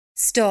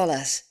Stall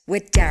It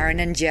with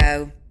Darren and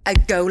Joe, a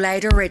Go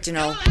Loud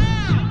original.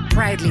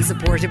 Proudly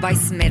supported by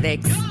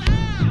Smithix.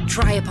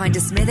 Try a pint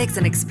of Smithix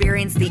and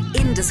experience the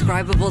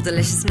indescribable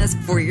deliciousness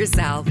for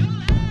yourself.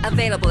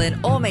 Available in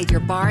all major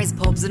bars,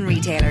 pubs and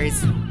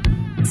retailers.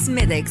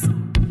 Smithix,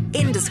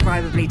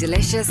 indescribably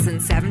delicious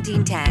since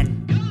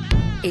 1710.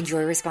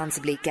 Enjoy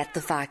responsibly, get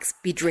the facts,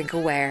 be drink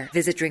aware.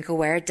 Visit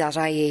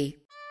drinkaware.ie.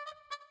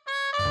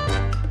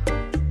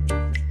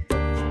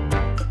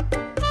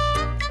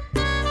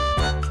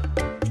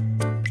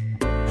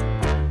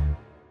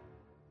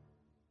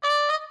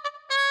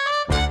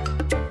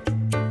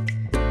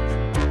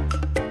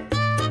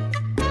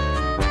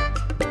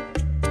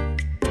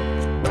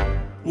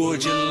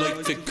 Would you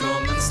like to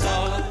come and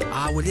stall it?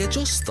 Will you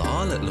just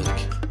stall it, look?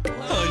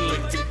 I'd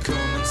like to come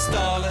and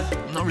stall it.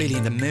 I'm not really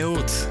in the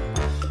mood.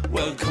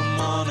 Well,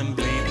 come on and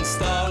bleed and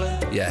stall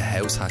it. Yeah,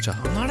 house hatcher.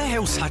 I'm not a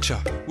house hatcher.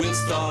 We'll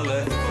stall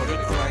it for the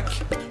crack.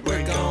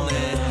 We're gonna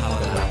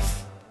have a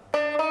laugh.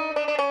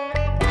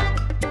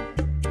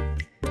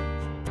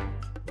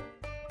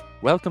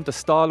 Welcome to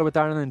Stall It with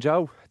Darren and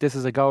Joe. This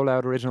is a Go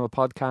Loud original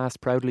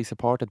podcast proudly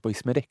supported by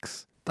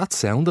Smithix. That's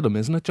sound of them,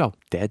 isn't it, Joe?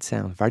 Dead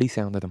sound, very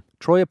sound of them.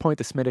 Try a pint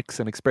of Smithix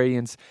and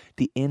experience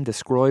the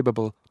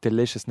indescribable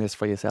deliciousness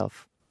for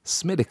yourself.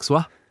 Smithix,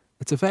 what?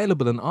 It's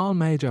available in all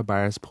major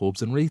bars,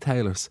 pubs and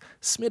retailers.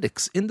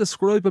 Smithix,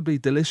 indescribably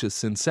delicious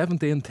since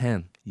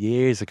 1710.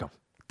 Years ago.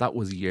 That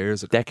was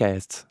years ago.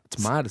 Decades.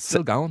 It's mad, it's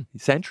still going.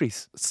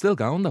 Centuries. It's still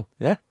going though.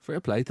 Yeah. Fair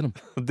play to them.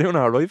 Doing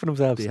alright for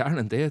themselves. They are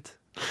indeed.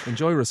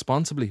 Enjoy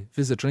responsibly.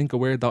 Visit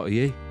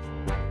drinkaware.ie.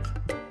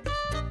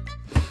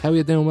 How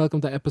you doing?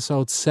 Welcome to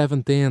episode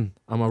 17.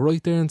 Am I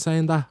right there in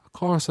saying that? Of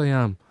course I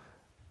am.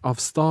 Of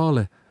Stall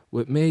It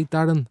with me,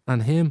 Darren,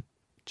 and him.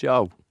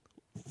 Joe.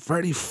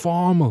 Very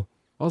formal,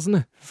 wasn't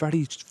it?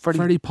 Very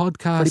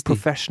podcasty. Very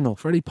professional.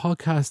 Very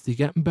podcasty.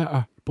 Getting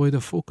better by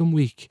the fucking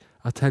week.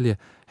 I tell you.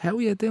 How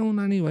you doing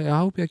anyway? I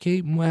hope you're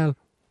keeping well.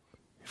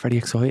 Very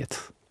excited.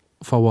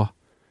 For what?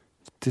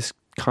 This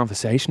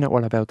conversation that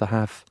we're about to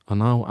have. I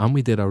know. And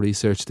we did our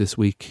research this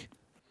week.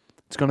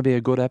 It's going to be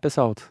a good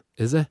episode.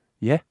 Is it?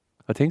 Yeah,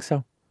 I think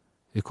so.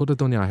 You could have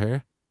done your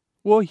hair.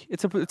 Why?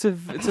 It's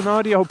an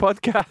audio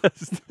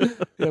podcast.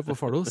 Yeah, but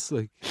for us,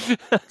 like,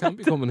 can't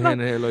be coming in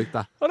here like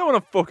that. I don't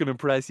want to fucking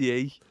impress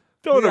you.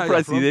 Don't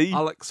impress you.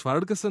 Alex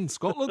Ferguson,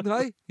 Scotland,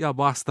 right? Yeah,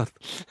 bastard.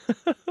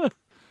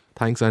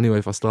 Thanks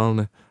anyway for stalling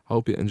it.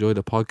 Hope you enjoy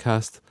the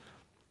podcast.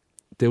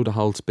 Do the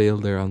whole spiel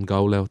there on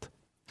Go Loud.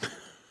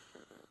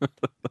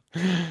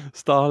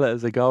 Stall It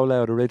is a Go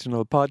Loud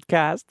original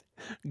podcast.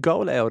 Go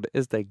Loud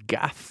is the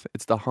gaff.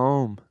 It's the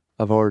home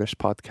of Irish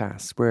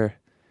podcasts.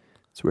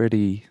 It's where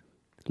they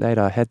lay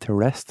their head to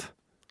rest.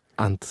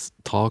 And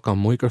talk on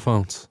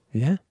microphones.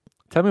 Yeah.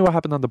 Tell me what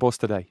happened on the bus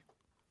today.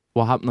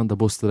 What happened on the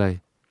bus today?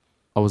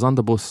 I was on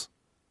the bus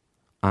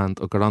and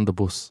I got on the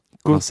bus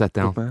and I sat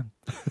down. Good man.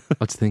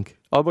 What do you think?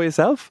 All by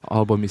yourself?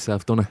 All by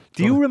myself, done it.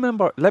 Do you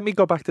remember, let me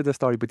go back to the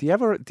story, but do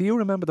you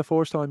remember the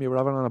first time you were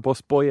ever on a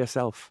bus by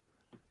yourself?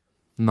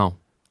 No.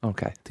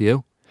 Okay. Do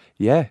you?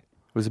 Yeah.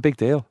 It was a big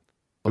deal.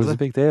 It was a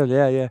big deal,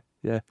 yeah.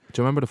 Do you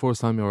remember the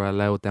first time you were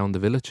allowed down the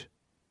village?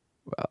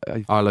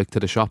 Well, or like to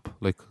the shop?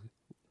 Like,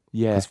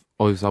 yeah. 'cause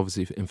I was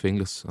obviously in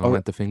Finglas. I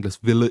went to Finglas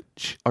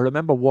Village. I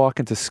remember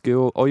walking to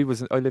school. I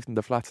lived in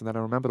the flats, and then I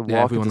remember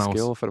walking to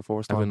school for the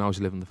first time. Everyone knows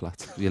you live in the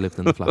flats. You lived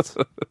in the flats.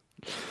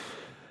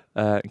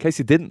 In case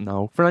you didn't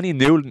know, for any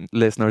new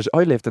listeners,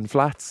 I lived in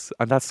flats,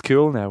 and that's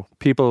cool now.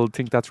 People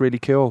think that's really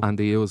cool. And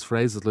they use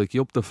phrases like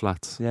 "you up the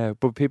flats." Yeah,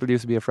 but people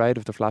used to be afraid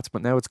of the flats,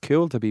 but now it's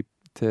cool to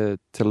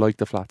like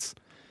the flats,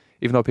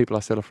 even though people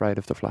are still afraid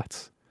of the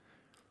flats.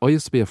 I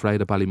used to be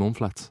afraid of Ballymun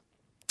flats.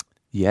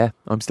 Yeah,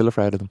 I'm still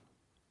afraid of them.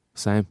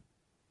 Same.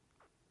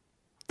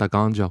 They're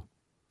gone, Joe.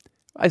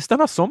 Is there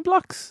not some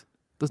blocks?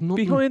 There's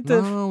nothing. Behind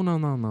the...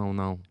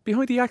 No.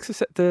 Behind the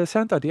access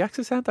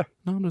centre?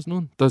 No, there's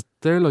none.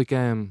 They're like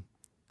on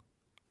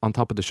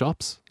top of the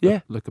shops. Yeah.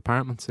 Like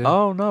apartments, yeah.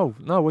 Oh, no.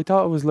 I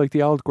thought it was like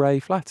the old grey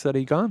flats. Are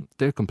they gone?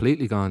 They're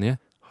completely gone, yeah.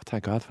 Oh,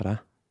 thank God for that.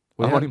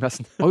 Well, I'm yeah. only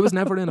messing. I was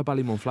never in a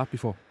Ballymun flat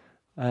before.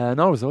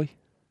 No, was I?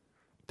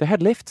 They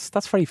had lifts.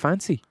 That's very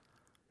fancy.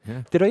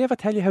 Yeah. Did I ever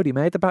tell you how they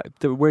made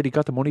where they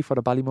got the money for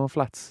the Ballymun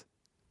flats?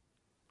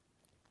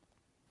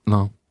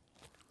 No.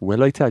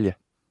 Will I tell you?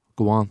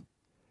 Go on.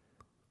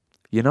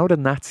 You know the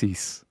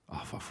Nazis.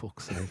 Oh, for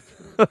fuck's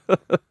sake.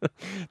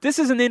 This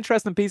is an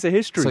interesting piece of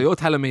history. So you're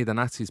telling me the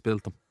Nazis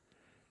built them?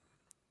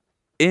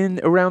 In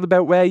a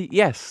roundabout way,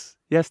 yes.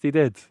 Yes, they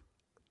did.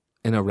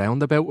 In a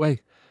roundabout way?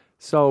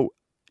 So,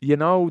 you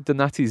know the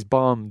Nazis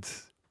bombed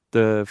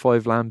the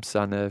Five Lamps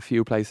and a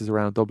few places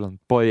around Dublin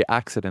by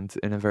accident,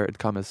 in inverted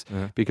commas,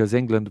 because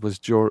England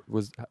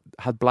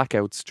had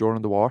blackouts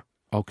during the war.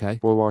 Okay.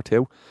 World War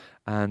II.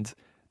 And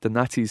the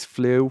Nazis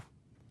flew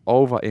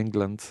over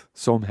England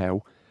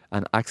somehow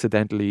and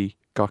accidentally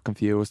got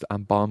confused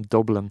and bombed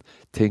Dublin,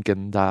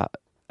 thinking that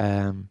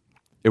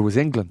it was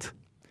England.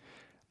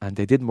 And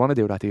they didn't want to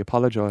do that. They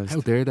apologised. How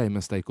dare they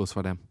mistake us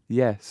for them?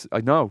 Yes, I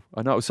know.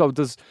 So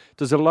there's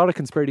a lot of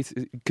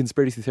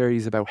conspiracy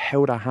theories about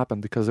how that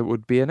happened, because it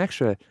would be an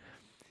extra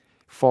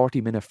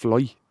 40-minute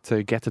flight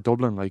to get to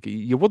Dublin. Like,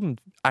 you wouldn't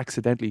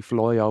accidentally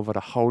fly over the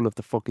whole of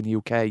the fucking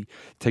UK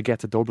to get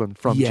to Dublin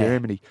from Yeah.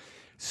 Germany.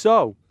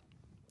 So,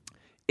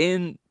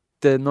 in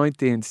the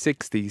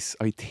 1960s,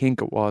 I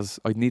think it was,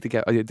 I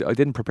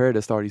didn't prepare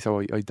the story, so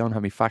I don't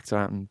have my facts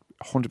around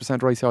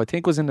 100% right. So I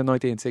think it was in the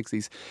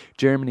 1960s,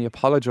 Germany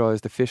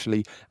apologised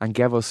officially and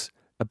gave us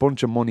a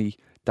bunch of money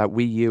that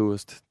we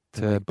used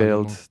to make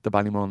build Ballymun. the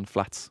Ballymun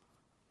flats.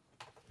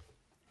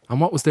 And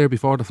what was there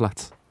before the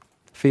flats?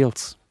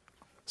 Fields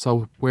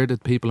So where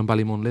did people in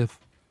Ballymun live?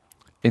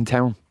 in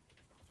town.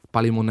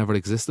 Ballymun never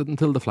existed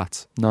until the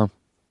flats. No.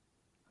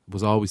 It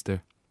was always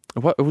there.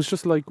 It was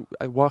just like,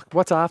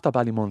 what's after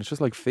Ballymun? It's just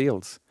like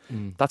fields.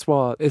 That's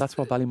what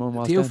Ballymun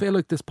was Do you then. feel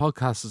like this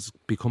podcast is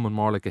becoming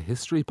more like a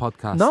history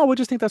podcast? No, I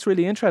just think that's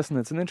really interesting.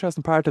 It's an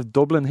interesting part of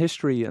Dublin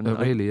history. And It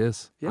really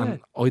is. Yeah.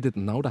 And I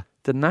didn't know that.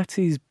 the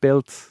Nazis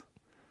built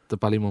The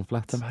Ballymun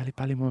flats. the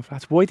Ballymun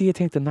flats. Why do you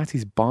think the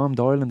Nazis bombed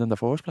Ireland in the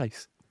first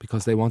place?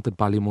 Because they wanted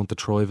Ballymun to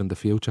thrive in the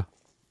future.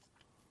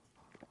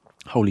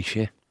 Holy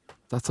shit.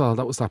 That's all.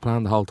 That was their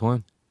plan the whole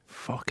time.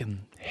 Fucking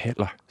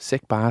Hitler.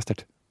 Sick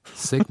bastard.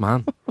 Sick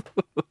man.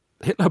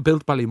 Hitler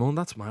built Ballymun.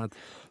 That's mad.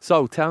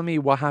 So, tell me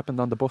what happened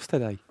on the bus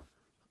today.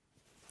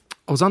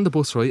 I was on the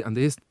bus, right, and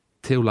these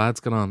two lads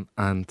got on,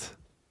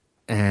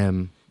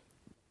 and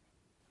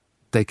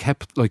they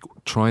kept like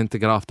trying to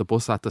get off the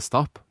bus at the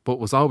stop, but it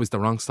was always the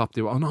wrong stop.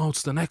 They were, oh no,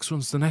 it's the next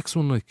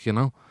one, like, you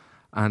know.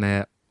 And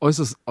I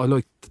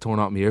like to turn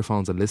out my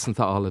earphones and listen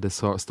to all of this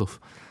sort of stuff.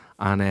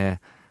 And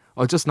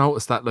I just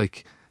noticed that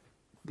like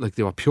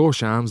they were pure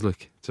shams,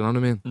 like, do you know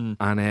what I mean?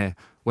 And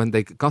when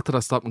they got to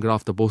the stop and got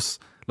off the bus,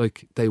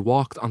 like they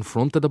walked on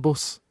front of the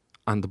bus,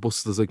 and the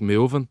bus is like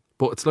moving,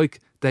 but it's like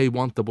they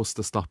want the bus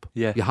to stop.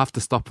 Yeah. You have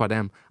to stop for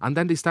them. And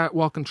then they start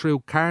walking through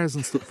cars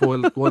and stuff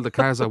while the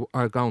cars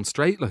are going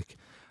straight, like.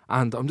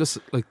 And I'm just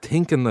like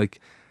thinking like,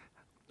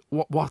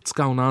 what's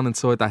going on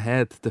inside their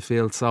head to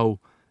feel so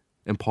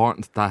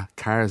important that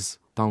cars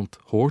don't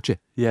hurt you?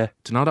 Yeah.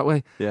 Do you know that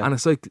way? Yeah. And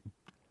it's like,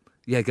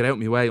 yeah, get out of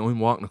my way. I'm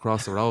walking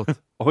across the road.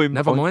 I'm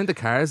Never mind the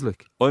cars,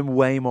 like.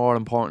 way more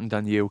important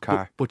than you,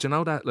 car. But you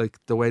know that, like,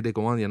 the way they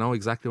go on, you know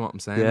exactly what I'm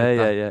saying. Yeah, like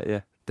yeah, that, yeah.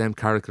 them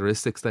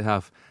characteristics they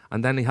have.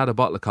 And then he had a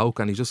bottle of Coke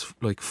and he just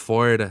like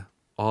fired it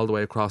all the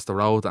way across the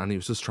road, and he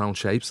was just throwing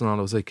shapes and all.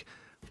 I was like,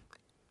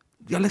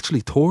 you're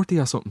literally 30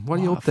 or something. What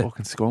are you up to?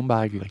 Fucking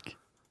scumbag, like.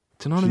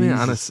 Do you know what I mean? And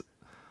Jesus.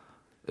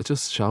 it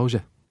just shows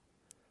you.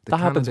 The That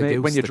happens, Canada mate,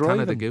 when you're the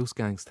Canada driving. Goose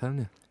gang's telling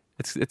you.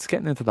 It's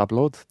getting into that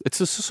blood. It's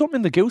just something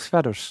in the goose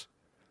feathers.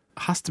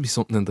 It has to be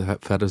something in the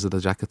feathers of the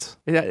jackets.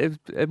 Yeah,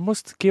 it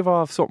must give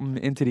off something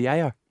into the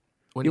air.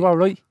 When You all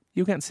right?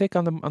 You getting sick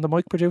on the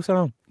mic, producer?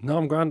 On? No,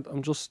 I'm grand.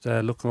 I'm just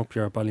looking up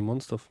your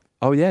Ballymun stuff.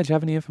 Oh yeah, do you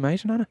have any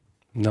information on it?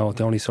 No,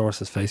 the only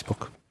source is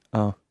Facebook.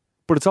 Oh,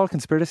 but it's all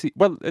conspiracy.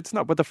 Well, it's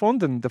not. But the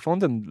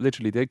funding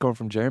literally did come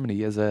from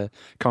Germany as a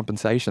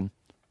compensation.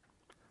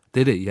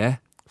 Did it, yeah?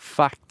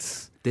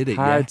 Facts. Did it,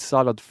 Hard, yeah?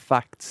 solid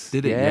facts.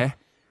 Did it, yeah?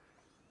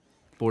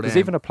 But, There's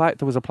even a plaque.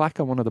 There was a plaque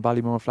on one of the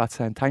Ballymun flats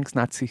saying "Thanks,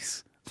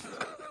 Nazis."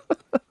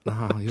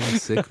 Oh, you're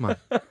sick, man.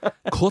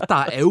 Cut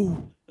that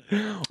out.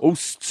 Oh,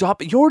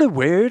 stop! You're the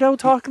weirdo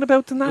talking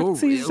about the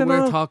Nazis. We're and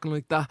all. talking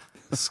like that.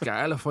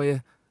 Scarlet for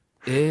you.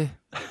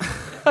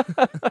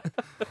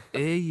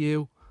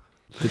 You.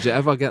 Did you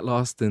ever get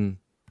lost in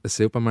a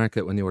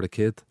supermarket when you were a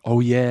kid? Oh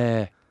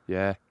yeah,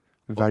 yeah.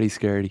 Very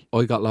scary.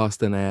 I got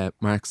lost in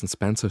Marks and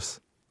Spencer's.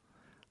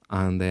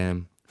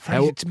 And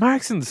how, It's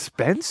Marks and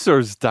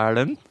Spencer's,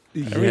 darling.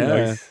 yeah.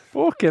 nice.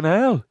 Fucking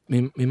hell.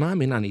 My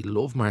mum and nanny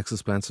love Marks and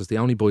Spencer's. They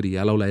only buy the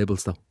yellow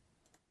labels though.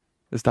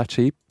 Is that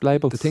cheap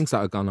labels? The things that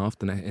have gone off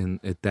in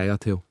a day or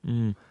two.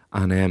 Mm.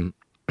 And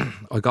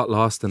I got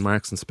lost in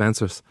Marks and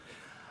Spencer's,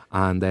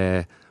 and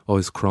I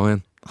was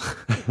crying.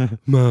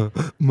 Ma,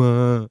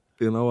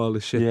 you know, all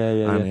this shit. Yeah,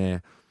 yeah,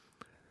 And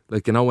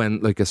like, you know, when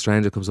like a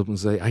stranger comes up and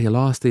say, "Are you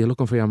lost? Are you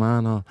looking for your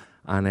man?"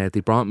 And they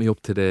brought me up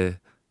to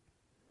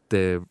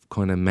the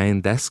kind of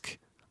main desk,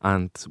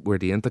 and where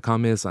the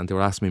intercom is, and they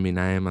were asking me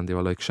my name, and they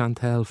were like,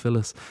 "Chantel,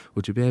 Phyllis,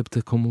 would you be able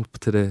to come up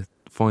to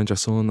find your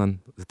son?" And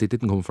they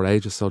didn't come for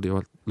ages, so they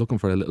were looking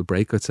for a little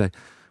break, I'd say.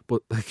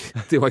 But like,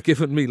 they were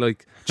giving me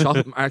like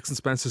Marks and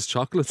Spencer's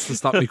chocolates to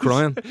stop me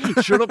crying.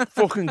 Shut up,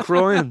 fucking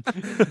crying.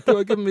 They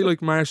were giving me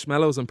like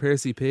marshmallows and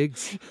Percy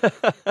pigs.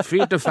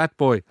 Feed the fat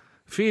boy.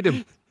 Feed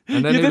him.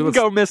 And then You he didn't was,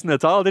 go missing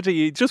at all, did you?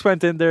 You just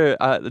went in there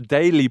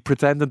daily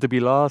pretending to be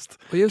lost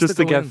I used just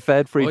to go get in-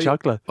 fed free I-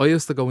 chocolate. I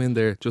used to go in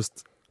there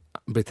just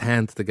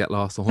pretend to get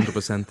lost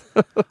 100%.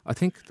 I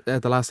think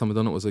the last time I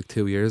done it was like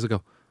 2 years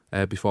ago,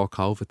 before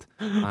COVID.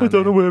 I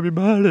don't know where my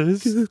man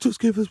is. Just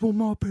give us one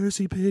more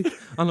Percy pig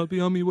and I'll be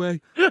on my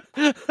way.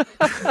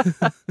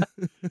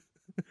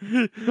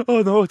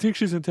 Oh no, I think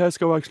she's in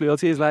Tesco actually. I'll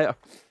see you later.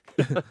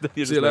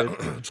 See you later.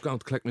 Just going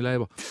to collect my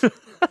label.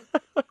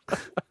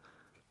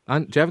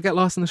 And do you ever get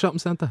lost in the shopping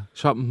centre?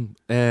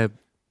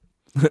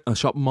 A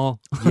shopping mall?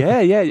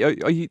 Yeah, yeah.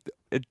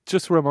 It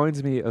just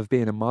reminds me of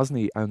being in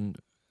Mosney and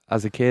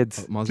as a kid.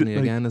 Mosney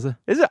like- again, is it?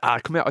 Is it?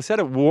 Come here. I said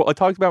it. I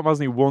talked about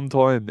Mosney one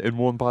time in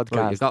one podcast.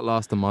 Right, you got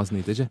lost in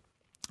Mosney, did you?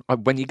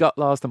 When you got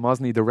lost in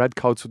Mosney, the red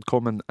coats would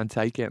come and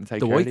take it and take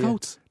The care white of you.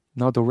 coats?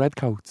 No, the red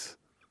coats.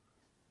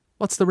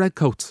 What's the red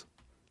coats?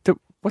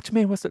 What do you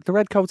mean? What's the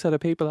red coats are the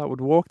people that would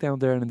walk down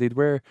there and they'd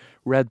wear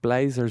red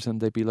blazers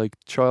and they'd be like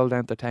child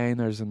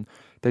entertainers and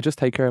they just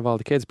take care of all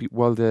the kids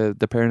while the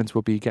parents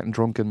would be getting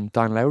drunk in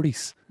Dan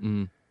Lowry's.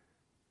 Dan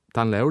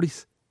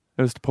Lowry's?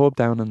 It was the pub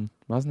down in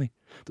Mosney.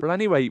 But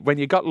anyway, when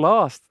you got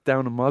lost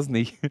down in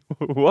Mosney,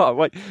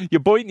 what?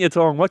 You're biting your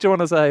tongue. What do you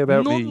want to say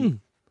about me?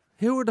 Nothing.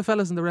 Who were the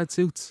fellas in the red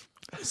suits?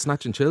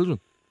 Snatching children.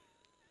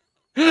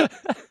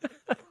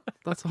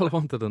 That's all I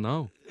wanted to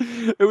know.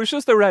 It was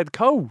just a red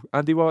coat,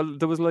 and there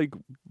was like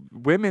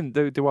women.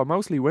 They were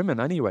mostly women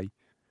anyway,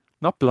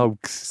 not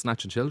blokes.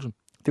 Snatching children.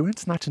 They weren't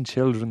snatching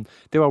children.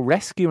 They were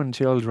rescuing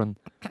children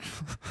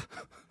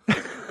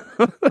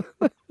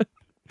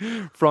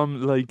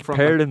from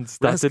parents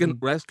that didn't.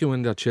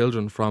 Rescuing their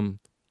children from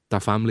their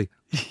family.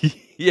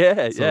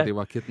 Yeah, So yeah, they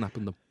were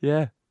kidnapping them.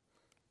 yeah.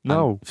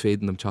 No, And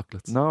feeding them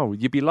chocolates. no,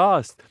 you'd be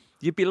lost.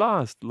 You'd be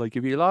lost. Like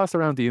if you lost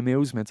around the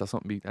amusements or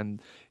something,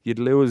 and you'd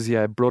lose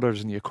your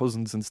brothers and your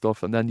cousins and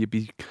stuff, and then you'd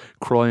be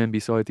crying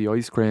beside the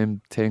ice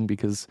cream thing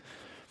because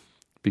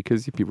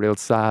you'd be real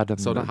sad. And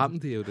So that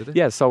happened to you, did it?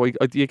 Yeah, so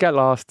you get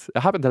lost. It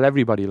happened to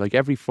everybody. Like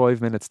every 5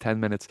 minutes, 10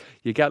 minutes,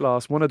 you get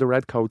lost. One of the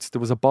red coats, there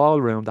was a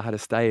ballroom that had a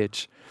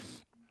stage,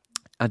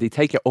 and they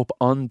take you up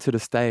onto the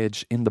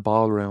stage in the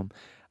ballroom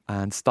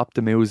and stop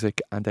the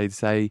music, and they'd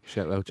say,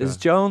 Shout out, "Is yeah.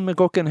 Joan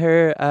McGuckin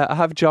here? I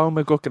have Joan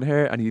McGuckin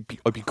here," and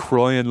I'd be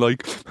crying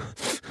like,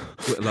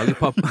 With a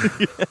lollipop.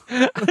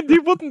 and they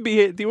wouldn't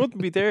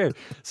be there.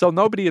 So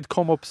nobody had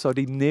come up, so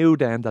they knew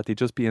then that they'd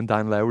just be in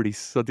Dan Lowry's.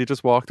 So they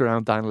just walked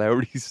around Dan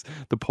Lowry's,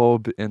 the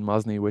pub in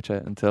Mosney, with you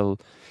until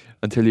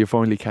you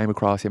finally came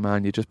across your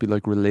man. You'd just be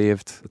like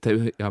relieved.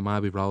 Your ma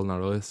be rolling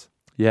her eyes.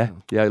 Yeah,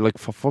 like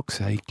for fuck's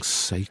sake, Fuck's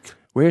sake.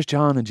 where's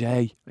John and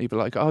Jay? You'd be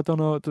like, oh, I don't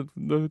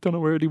know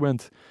where they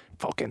went.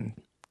 Fucking,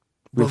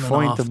 we'll Running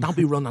find off. them. Don't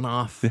be running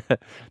off.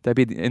 They'd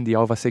be in the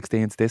over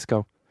 16s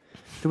disco.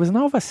 There was an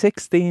over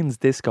 16s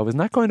disco. Isn't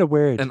that kind of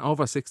weird? And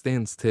over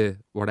 16s to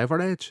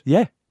whatever age.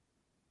 Yeah.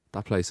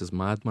 That place is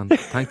mad, man.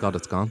 Thank God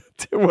it's gone.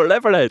 To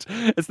whatever age.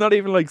 It's not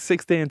even like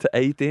 16 to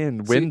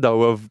 18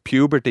 window of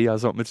puberty or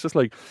something. It's just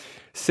like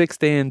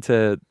 16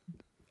 to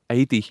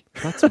 80.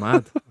 That's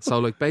mad. So,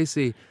 like,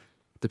 basically,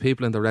 the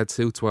people in the red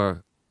suits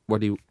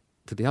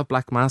did they have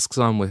black masks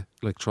on with,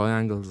 like,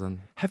 triangles and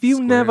Have you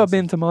never squares?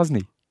 been to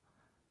Mosney?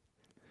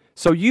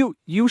 So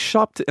you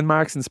shopped in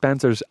Marks and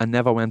Spencer's and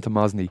never went to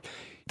Mosney.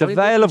 The I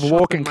veil of didn't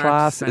shop working in Marks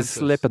class and is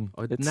Spencer's. slipping.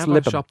 I'd It's never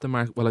slipping. shopped in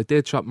Marks. Well, I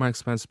did shop Marks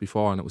and Spencer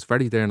before, and it was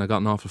very there, and I got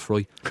an awful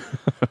fright.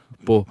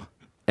 But,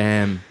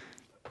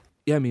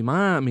 yeah,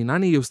 my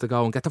nanny used to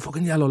go and get the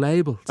fucking yellow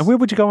labels. And where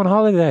would you go on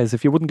holidays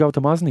if you wouldn't go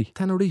to Mosney?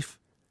 Tenerife,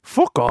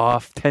 Fuck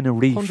off,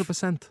 Tenerife.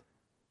 100%.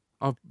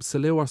 Or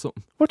Salou or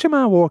something. What's your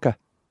man work at?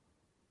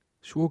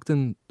 She worked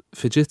in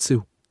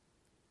Fujitsu,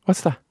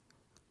 What's that?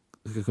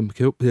 like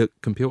a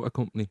computer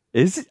company.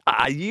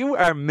 You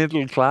are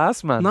middle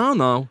class, man.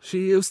 No.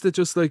 She used to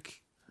just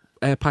like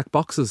pack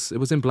boxes. It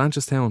was in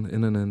Blanchardstown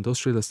in an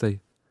industrial estate.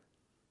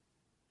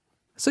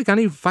 It's like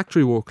any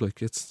factory work.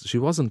 Like she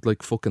wasn't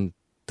like fucking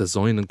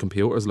designing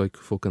computers like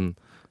fucking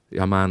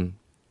your man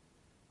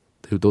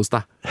who does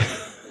that.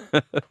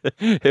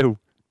 Who?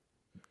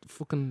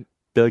 Fucking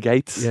Bill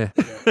Gates. yeah.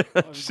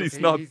 She's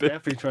not He's Bill.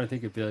 definitely trying to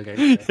think of Bill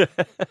Gates. Yeah.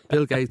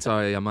 Bill Gates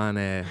or your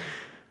man.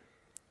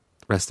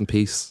 Rest in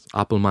peace,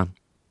 Apple man.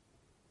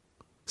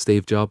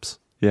 Steve Jobs.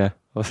 Yeah.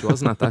 She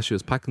wasn't at that. She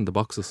was packing the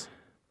boxes.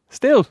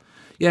 Still,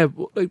 Yeah,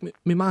 like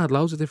my man had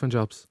loads of different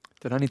jobs.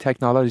 did any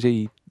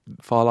technology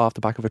fall off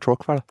the back of a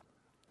truck for her?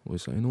 We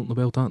say nothing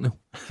about that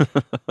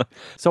now.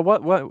 So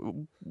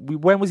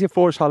when was your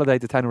first holiday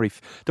to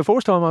Tenerife? The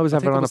first time I was I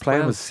ever think it on a was plane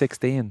 12. was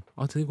 16.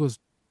 I think it was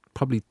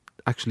probably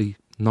actually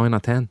 9 or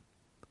 10.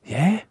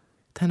 Yeah.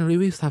 Tenerife,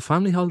 we used to have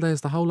family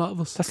holidays, the whole lot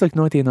of us. That's like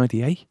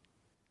 1998.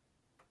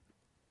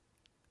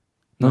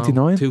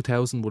 99?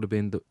 2000 would have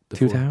been the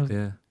 2000?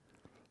 yeah,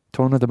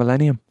 Turn of the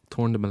millennium.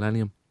 turn the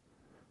millennium.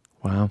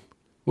 Wow.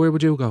 Where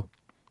would you go?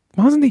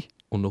 Mosney.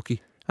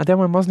 Unlucky. And then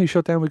when Mosney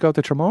shut down, we go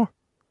to Tremor.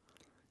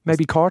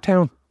 Maybe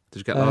Cortown. Did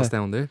you get lost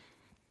down there?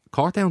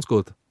 Cortown's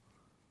good.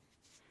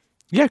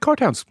 Yeah,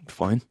 Cortown's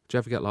fine. Did you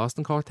ever get lost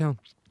in Cortown?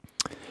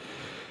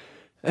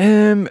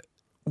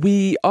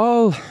 We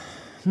all...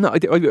 No, I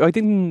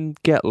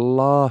didn't get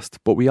lost,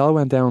 but we all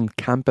went down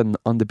camping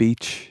on the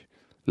beach.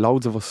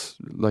 Loads of us,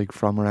 like,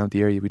 from around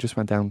the area. We just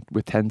went down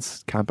with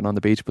tents camping on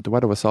the beach, but the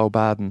weather was so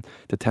bad and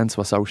the tents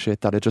were so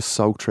shit that it just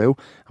soaked through.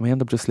 And we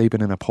ended up just sleeping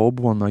in a pub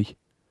one night.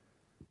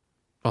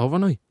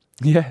 Overnight?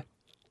 Yeah.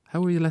 How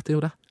were you let do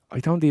that? I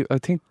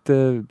think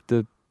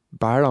the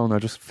bar owner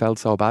just felt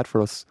so bad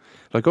for us.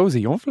 Like, I was a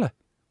young fella.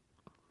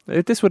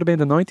 This would have been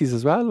the 90s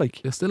as well.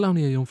 Like, You're still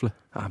only a young fella.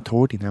 I'm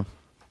 30 now.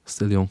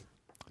 Still young.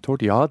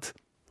 30 odd.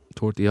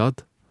 30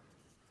 odd.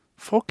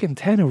 Fucking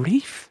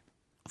Tenerife.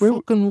 Where-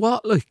 Fucking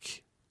what,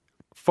 like?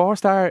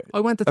 4-star I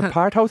went to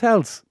apart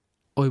hotels.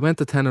 I went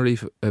to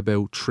Tenerife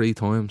about 3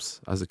 times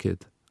as a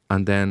kid.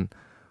 And then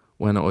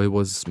when I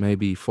was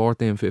maybe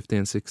 14,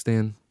 15,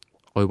 16,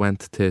 I went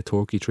to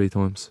Turkey 3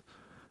 times.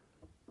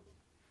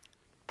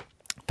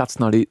 That's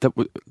not it.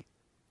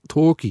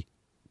 Turkey.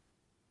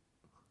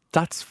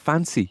 That's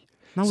fancy.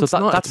 No, So it's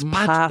not. that's it's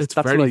mad. past- It's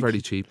that's very, like-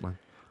 very cheap, man.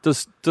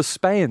 There's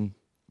Spain,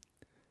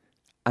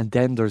 and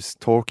then there's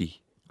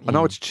Turkey. I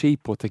know it's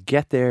cheap, but to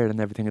get there and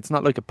everything, it's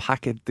not like a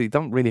package. They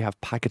don't really have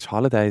package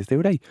holidays,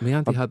 do they? My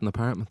auntie had an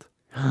apartment.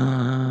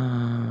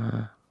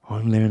 I'm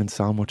learning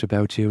so much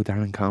about you,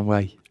 Darren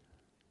Conway.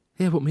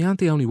 Yeah, but my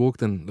auntie only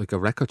worked in like a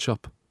record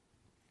shop.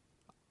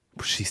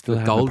 But she still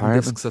Like had an Golden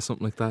apartment. Discs or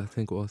something like that, I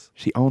think it was.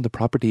 She owned a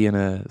property in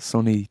a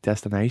sunny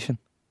destination.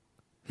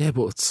 Yeah,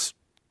 but it's...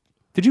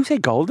 Did you say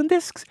Golden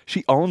Discs?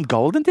 She owned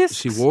Golden Discs?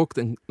 She worked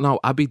in... No,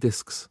 Abbey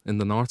Discs in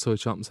the Northside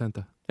Shopping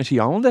Centre. And she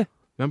owned it?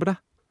 Remember that?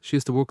 She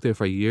used to work there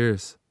for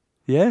years.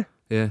 Yeah.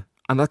 Yeah.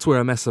 And that's where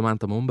I met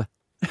Samantha Mumba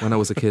when I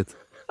was a kid.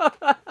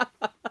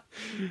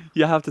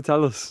 You have to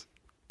tell us.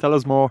 Tell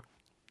us more.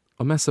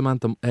 I met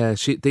Samantha...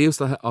 they used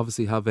to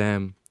obviously have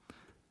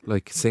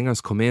like singers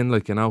come in,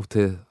 like, you know,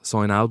 to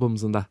sign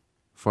albums and that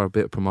for a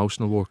bit of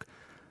promotional work.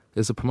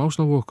 Is it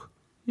promotional work?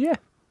 Yeah.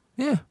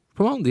 Yeah.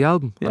 Promoting the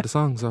album Yeah. or the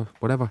songs or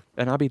whatever.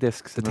 And Abbey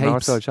Discs. The in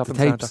tapes. Northside The Shopping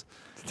tapes.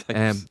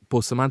 Centre.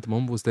 But Samantha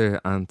Mum was there,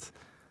 and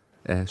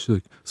she's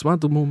like,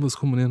 Samantha Mum was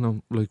coming in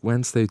on like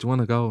Wednesday. Do you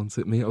want to go and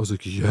sit with me? I was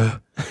like, yeah,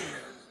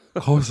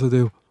 of course I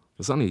do.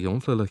 It's only a young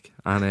fella, like,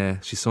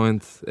 and she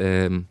signed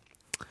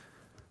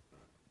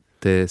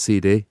the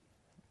CD.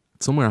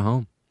 It's somewhere at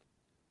home.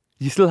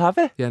 You still have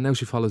it? Yeah, now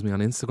she follows me on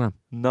Instagram.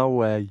 No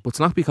way. But it's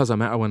not because I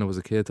met her when I was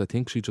a kid. I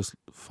think she just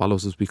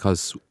follows us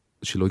because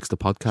she likes the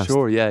podcast.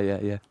 Sure,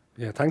 yeah.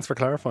 Yeah, thanks for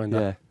clarifying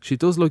that. Yeah. She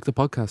does like the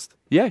podcast.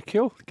 Yeah,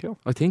 cool.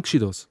 I think she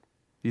does.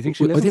 You think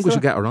she I listens think we to should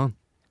it? get her on.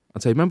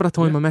 I'd say, remember that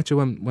time Yeah. I met you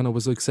when I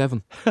was like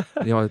 7?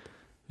 You know,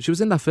 she was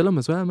in that film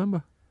as well,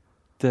 remember?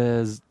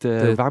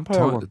 The vampire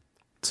time- one?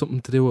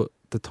 Something to do with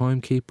the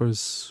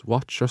Timekeeper's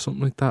Watch or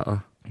something like that.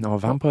 Or No, a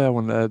vampire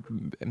one.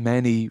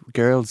 Many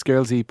girls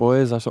eat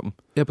boys or something.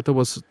 yeah, but there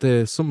was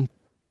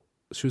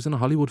she was in a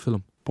Hollywood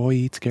film. Boy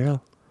eats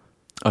girl.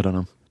 I don't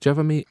know. Did you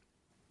ever meet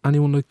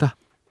anyone like that?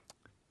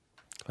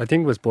 I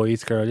think it was Boy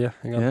Eats Girl, yeah.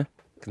 Hang on. Yeah.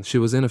 She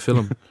was in a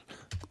film,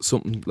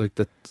 something like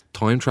the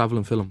time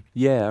traveling film.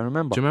 Yeah, I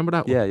remember. Do you remember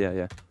that one?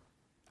 Yeah.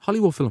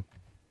 Hollywood film.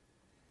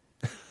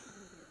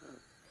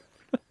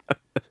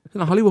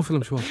 In a Hollywood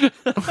film she was.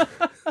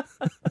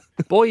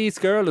 Boy Eats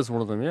Girl is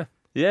one of them, yeah.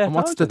 Yeah. And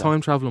what's the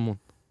time traveling one?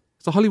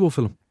 It's a Hollywood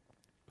film.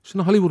 She's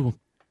in a Hollywood one.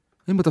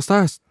 In with the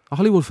stars. A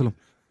Hollywood film.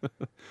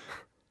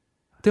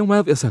 Doing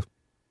well with yourself.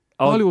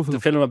 Oh, Hollywood the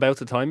film. film about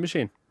the time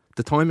machine.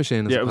 The Time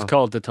Machine. Is Yeah, it was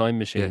called The Time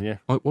Machine, yeah.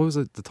 What was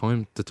it? The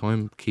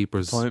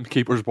Timekeeper's.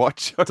 Timekeeper's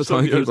Watch. The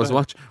Timekeeper's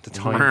Watch. The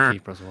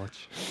Timekeeper's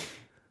Watch.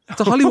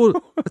 It's a Hollywood.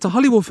 It's a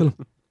Hollywood film.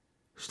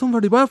 She's done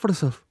very well for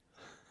herself.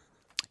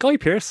 Guy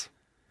Pearce.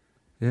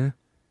 Yeah.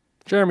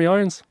 Jeremy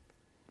Irons.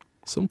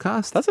 Some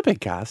cast. That's a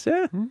big cast,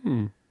 yeah.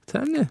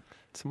 Telling you.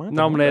 Samantha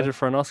Nominated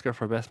for an Oscar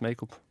for Best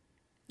Makeup.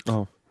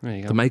 Oh, There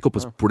you The go. makeup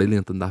was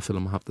brilliant in that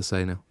film, I have to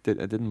say now. I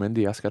didn't win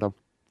the Oscar though.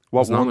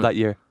 What Was won nominated. that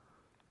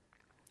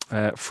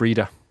year?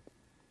 Frida.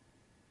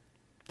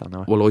 Don't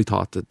know. Well, I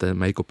thought that the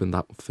makeup in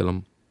that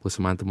film with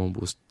Samantha Mum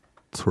was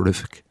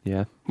terrific.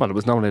 Yeah. Well, it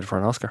was nominated for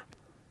an Oscar.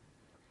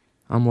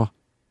 And what?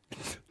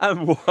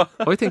 And what?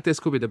 I think this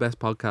could be the best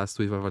podcast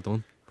we've ever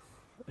done.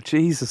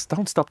 Jesus,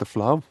 don't stop the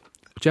flow.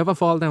 Did you ever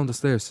fall down the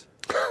stairs?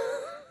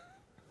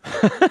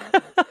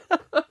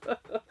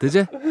 Did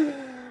you?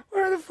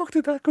 Where the fuck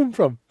did that come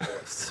from?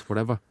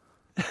 Whatever.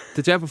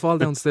 Did you ever fall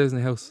downstairs in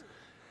the house?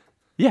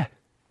 Yeah.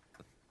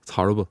 It's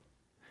horrible.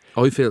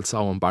 I feel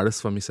so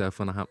embarrassed for myself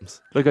when it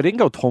happens. Like I didn't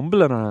go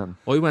tumbling or anything.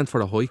 I went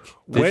for a hike.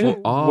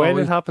 When I-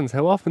 it happens,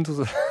 how often does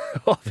it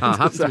how often Ah, it does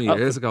happened to me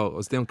happen? years ago. I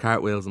was doing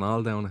cartwheels and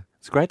all down it.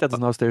 It's great that there's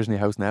no stairs in your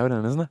house now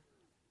then, isn't it?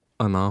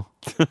 Oh no.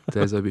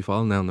 Days I'd be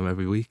falling down them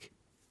every week.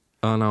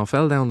 Oh no, I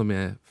fell down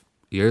them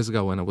years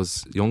ago when I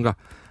was younger,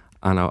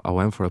 and I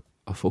went for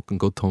a fucking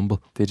good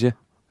tumble. Did you?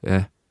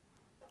 Yeah.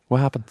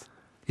 What happened?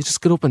 You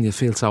just get up and you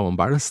feel so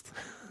embarrassed.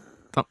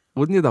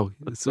 Wouldn't you though?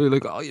 So you're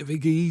like, oh, you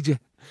big idiot.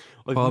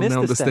 I've Falling missed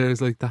down a the step.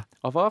 stairs like that.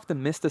 I've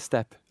often missed a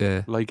step,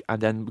 Yeah, like,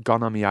 and then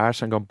gone on my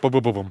arse and gone boom,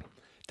 boom, boom, boom,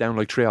 down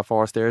like 3 or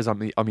 4 stairs on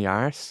my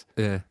arse.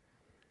 yeah.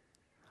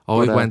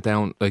 Oh, But, I went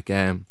down like,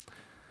 I'd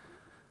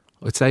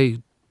say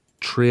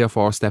 3 or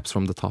 4 steps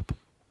from the top.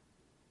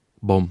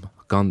 Boom,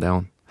 gone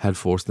down, head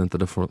first into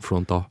the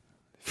front door.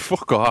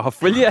 Fuck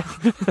off, will you?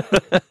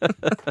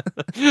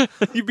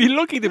 You'd be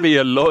lucky to be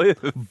alive.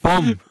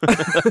 Boom.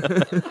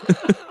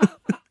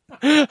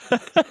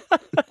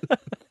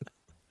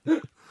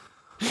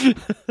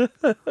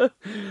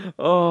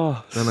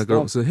 Oh, Then I go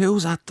up and say,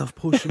 who's that that's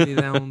pushing me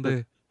down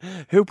there?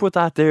 who put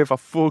that there, for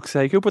fuck's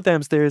sake? Who put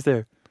them stairs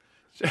there?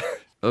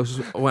 I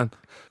went,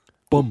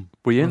 boom.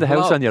 Were you in the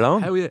house Hello, on your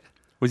own? How are you?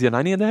 Was your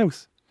nanny in the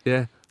house?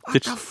 Yeah.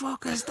 What the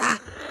fuck is that?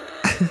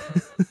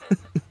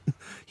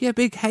 You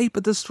big heap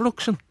of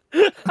destruction.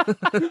 She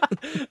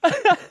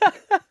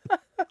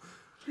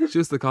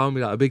used to call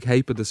me that, a big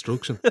heap of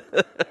destruction.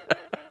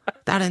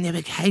 Darren, you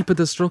big heap of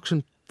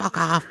destruction. Fuck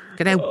off.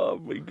 Get out. Oh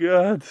my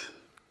god.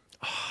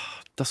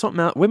 There's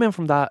something else. Women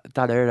from that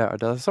era,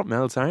 there's something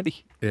else, aren't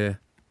they? Yeah.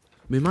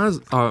 My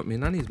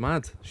nanny's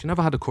mad. She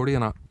never had a curry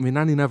in her. My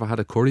nanny never had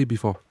a curry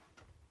before.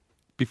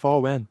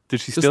 Before when? Did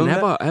she Just still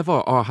never, ever,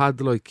 or had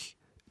like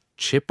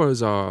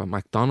Chippers or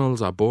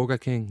McDonald's or Burger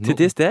King. To Nothing.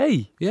 this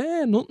day?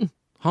 Yeah, nothing.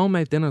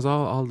 Homemade dinners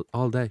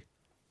all day.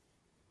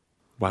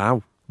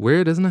 Wow.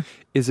 Weird, isn't it?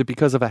 Is it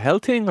because of a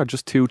health thing or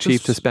just too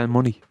cheap to Just- spend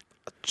money?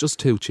 Just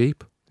too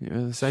cheap.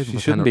 Yeah, Saving she for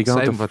shouldn't be going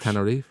saving to for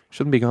Tenerife.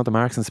 Shouldn't be going to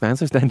Marks and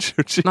Spencer's then,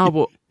 should she? No,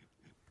 but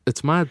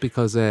it's mad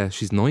because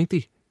she's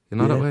 90. You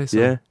know that way. So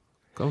yeah.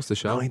 goes to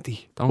show.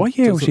 90. Don't- What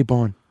year was doesn't- she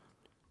born?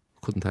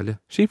 Couldn't tell you.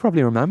 She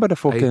probably remember the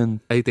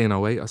fucking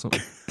 1808 or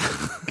something.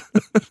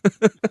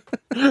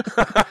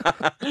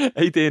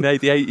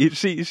 1888.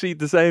 She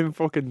the same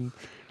fucking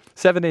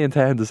 70 and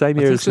 10, the same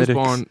I year think as she was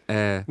Smithwick's.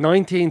 born.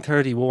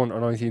 1931 or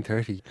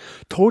 1930.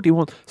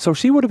 31. So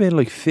she would have been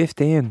like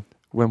 15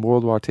 when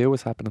World War II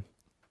was happening.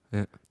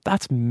 Yeah.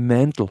 That's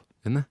mental.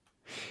 Isn't it?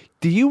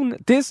 Do you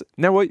this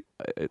now?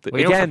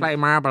 Again,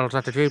 marbles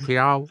at the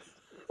GPO.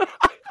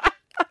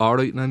 All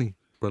right, nanny,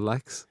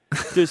 relax.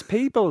 there's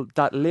people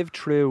that lived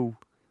through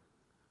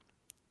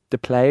the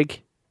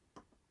plague.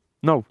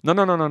 No.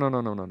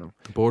 The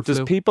board There's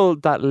flu. people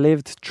that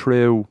lived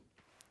through.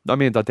 I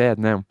mean, they're dead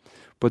now,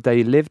 but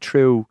they lived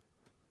through.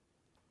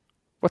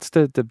 What's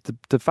the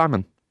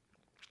famine?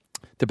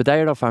 The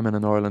potato famine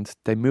in Ireland.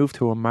 They moved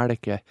to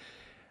America,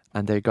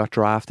 and they got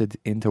drafted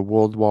into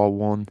World War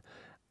One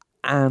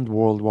and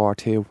World War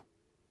Two.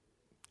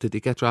 Did he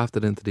get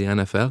drafted into the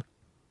NFL?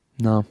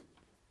 No,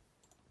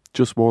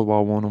 just World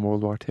War One and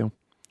World War Two.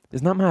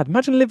 Isn't that mad?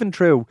 Imagine living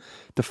through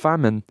the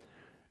famine,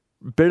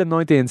 bit of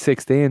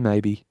 1916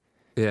 maybe,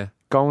 Yeah.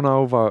 going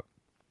over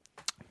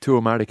to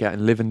America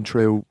and living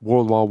through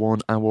World War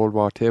One and World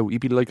War Two.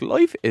 You'd be like,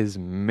 life is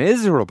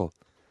miserable.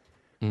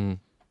 Mm.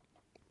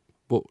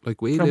 But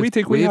like And we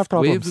think we have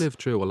problems. We've lived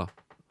through a lot.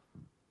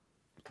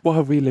 What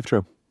have we lived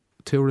through?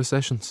 2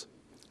 recessions.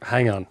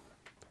 Hang on.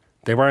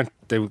 They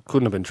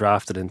couldn't have been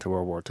drafted into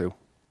World War II.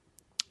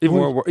 Even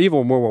World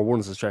War One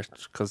is a stretch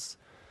because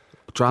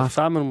the Draft.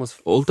 famine was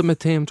Ultimate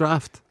team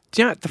draft.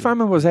 Yeah, the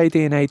famine was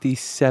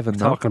 1887.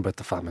 No? talking about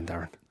the famine,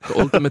 Darren. The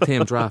ultimate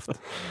team draft.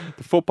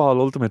 The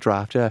football ultimate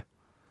draft, yeah.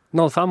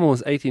 No, the famine was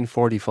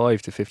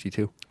 1845 to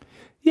 52.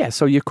 Yeah,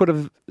 so you could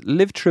have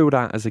lived through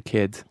that as a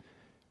kid,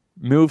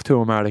 moved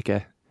to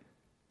America,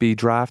 be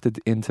drafted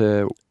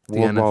into The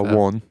World War NFL.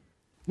 One.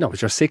 No,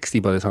 but you're 60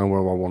 by the time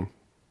World War One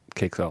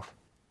kicks off.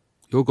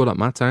 You're good at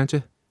maths, aren't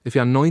you? If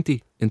you're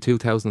 90 in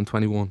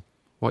 2021,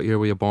 what year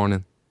were you born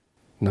in?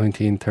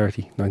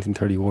 1930,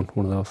 1931,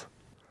 one of those.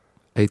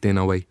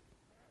 1808.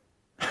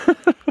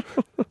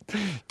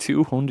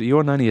 200.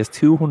 Your nanny is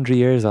 200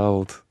 years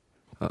old.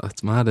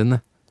 It's mad, isn't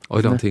it? I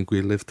Isn't don't it? think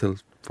we'll live till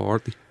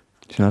 40. Do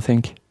you not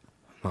think?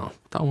 No,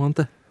 don't want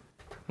it.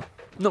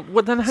 No,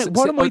 well then,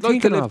 what am I I'd like to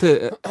thinking live of?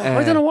 to,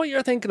 I don't know what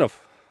you're thinking of.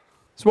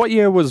 So what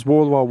year was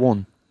World War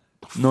One?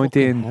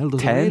 Fucking hell,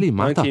 does it 1910? really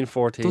matter?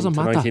 1914 Doesn't to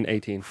matter.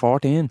 1918.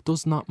 14.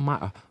 Does not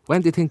matter.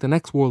 When do you think the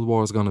next World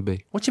War is going to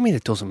be? What do you mean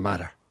it doesn't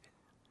matter?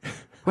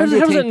 When do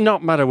How you does it think?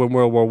 not matter when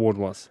World War One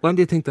was? When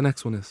do you think the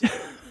next one is?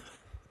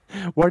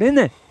 We're in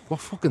it.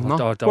 What fucking Oh,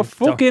 not? don't- We're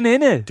fucking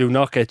in it. do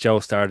not get Joe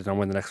started on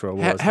when the next World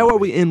War is. How are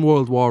we in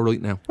World War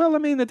right now? Well, I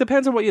mean, it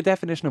depends on what your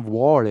definition of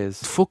war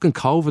is. Fucking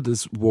COVID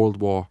is World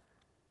War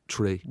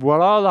 3.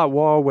 We're all at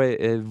war with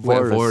a With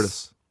a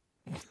virus.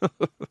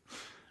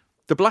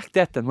 The Black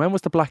Death then. When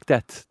was the Black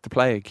Death? The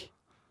plague?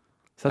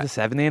 Is that the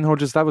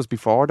 1700s? That was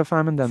before the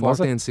famine then, was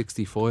it?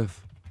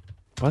 1465.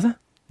 Was it?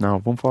 No,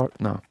 14.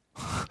 No.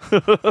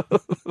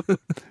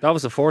 That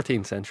was the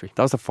 14th century.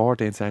 That was the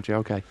 14th century,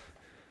 okay.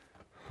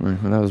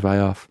 Right, well, that was way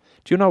off.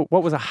 Do you know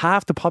what was it?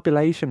 Half the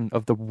population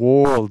of the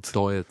world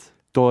Died.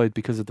 died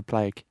because of the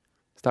plague.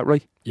 Is that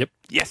right? Yep.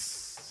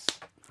 Yes.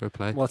 Fair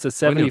play. What's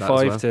it? I knew that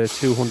as 75 to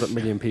 200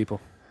 million people.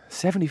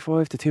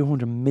 75 to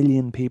 200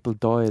 million people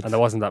died. And there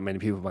wasn't that many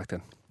people back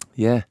then.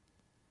 Yeah,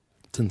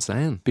 It's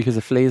insane. because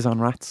of fleas on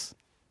rats.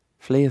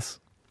 Fleas.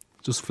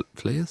 Just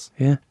fleas.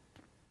 Yeah.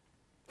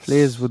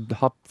 Fleas would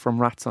hop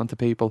from rats onto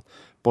people,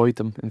 bite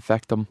them,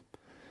 infect them.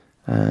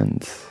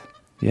 And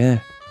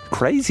yeah.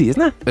 Crazy,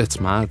 isn't it? It's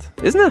mad.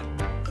 Isn't it?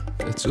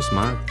 It's just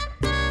mad.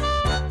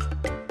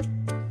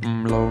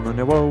 Alone on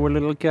the wall, a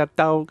little cat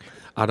dog.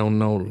 I don't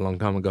know. A long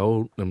time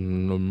ago.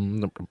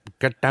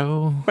 Cat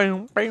dog.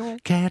 Bow, bow,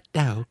 Cat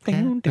dog. bow,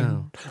 Cat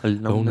dog.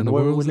 Alone in the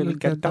world, a little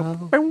cat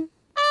dog. Bow.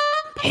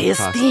 Hey,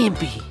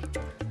 Stimpy.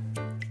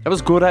 That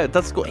was good.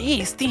 That's good. Hey,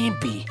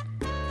 Stimpy.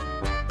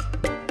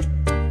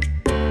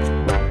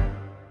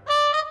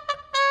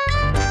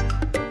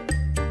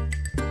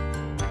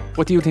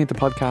 What do you think the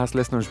podcast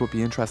listeners would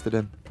be interested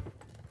in?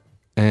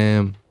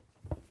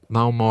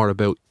 Know more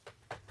about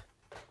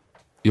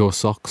your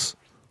socks.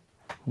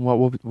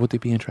 What would they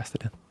be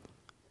interested in?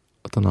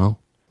 I don't know.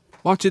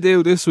 What you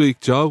do this week,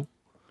 Joe?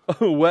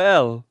 Oh,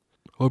 well.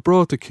 I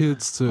brought the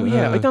kids to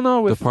I don't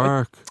know the if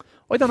park.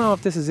 I don't know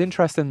if this is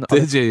interesting.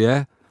 Did you?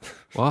 Yeah.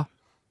 What?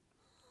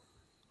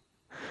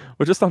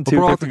 We're just on I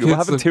brought the we're kids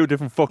having to- two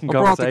different fucking I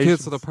brought the conversations.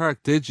 kids to the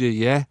park. Did you?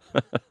 Yeah.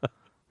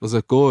 Was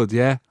it good?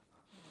 Yeah.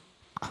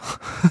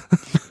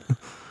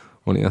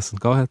 Only Essen.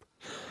 Go ahead.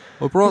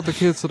 I brought the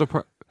kids to the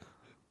park.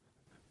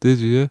 Did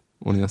you? Yeah.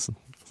 Only Essen.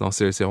 No,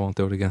 seriously, I won't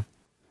do it again.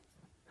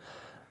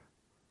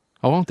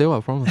 I won't do it,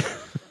 I promise.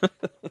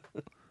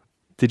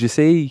 Did you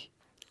see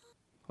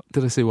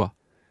Did I see what?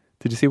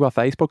 what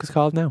Facebook is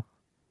called now?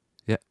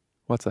 Yeah.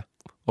 What's it?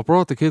 I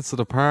brought the kids to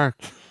the park.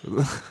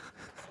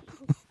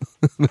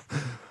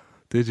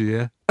 Did you?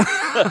 Yeah.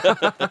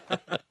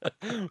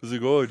 Was it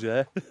good,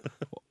 yeah?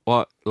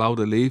 What? Load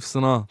of leaves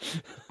and all.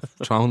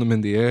 Throwing them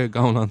in the air,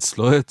 going on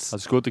slides.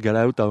 It's good to get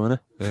out though, isn't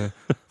it? Yeah.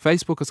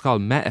 Facebook is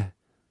called Meta.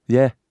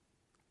 Yeah.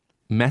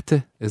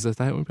 Meta, is it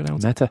that we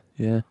pronounce it? Meta,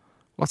 yeah.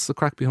 What's the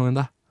crack behind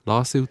that?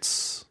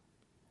 Lawsuits.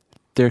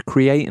 They're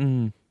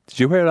creating... Did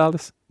you hear all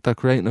this? They're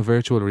creating a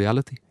virtual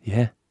reality.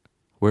 Yeah.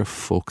 We're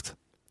fucked.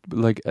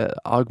 Like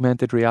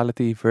augmented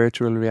reality,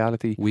 virtual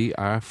reality. We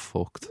are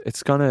fucked.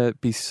 It's going to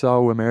be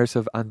so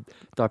immersive, and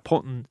they're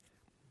putting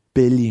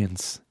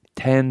billions,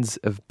 tens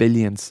of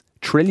billions,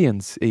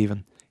 trillions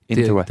even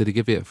into it. Did he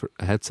give you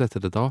a headset to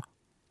the door?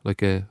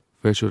 Like a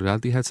virtual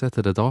reality headset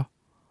to the door?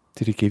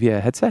 Did he give you a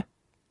headset?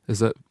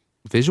 Is it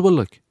visual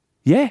like?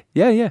 Yeah.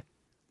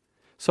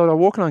 So they're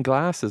working on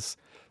glasses.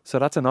 So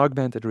that's an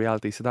augmented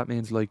reality. So that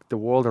means like the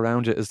world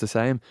around you is the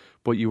same,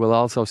 but you will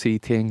also see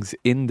things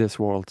in this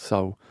world.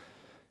 So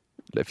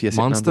if you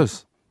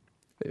Monsters?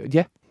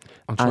 Yeah.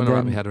 I'm trying And to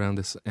wrap my head around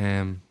this.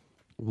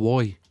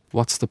 Why?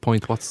 What's the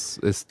point?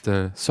 Is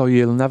the... So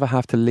you'll never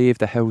have to leave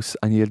the house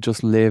and you'll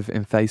just live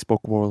in Facebook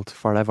world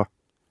forever.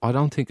 I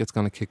don't think it's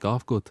going to kick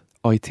off good.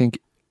 I think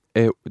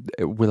it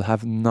will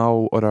have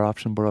no other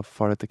option but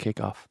for it to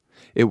kick off.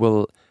 It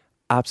will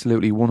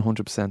absolutely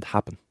 100%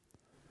 happen.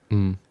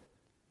 Mm.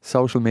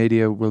 Social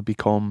media will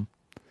become,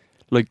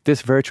 like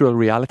this virtual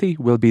reality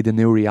will be the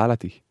new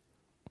reality.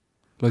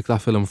 Like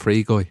that film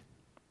Free Guy.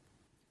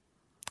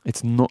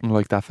 It's nothing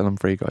like that film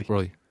Free Guy.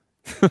 Right.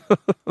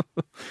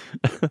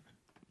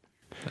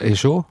 Are you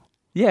sure?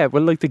 Yeah,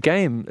 well, like the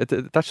game,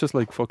 that's just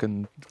like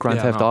fucking Grand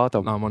Theft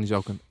Auto. No, I'm only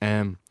joking.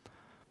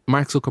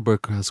 Mark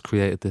Zuckerberg has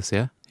created this,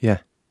 yeah? Yeah.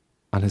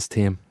 And his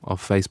team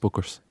of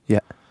Facebookers.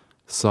 Yeah.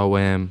 So,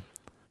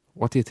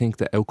 what do you think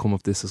the outcome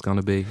of this is going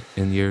to be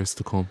in years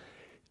to come?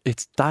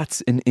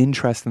 That's an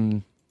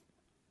interesting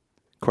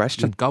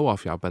question. You'd go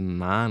off your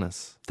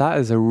bananas. That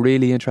is a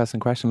really interesting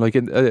question. Like,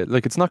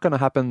 it's not going to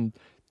happen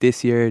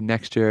this year,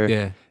 next year.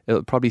 Yeah.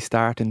 It'll probably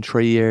start in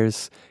 3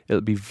 years.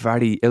 It'll be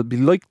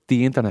like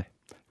the internet.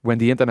 When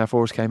the internet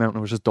first came out and it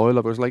was just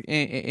dial-up, it was like,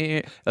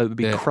 it'll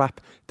be crap.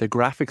 The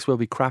graphics will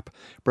be crap.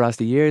 But as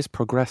the years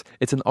progress,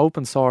 it's an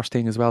open source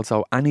thing as well.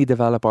 So any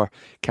developer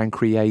can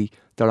create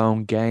their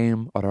own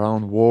game or their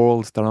own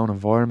world, their own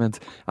environment.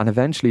 And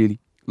eventually,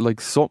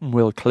 like, something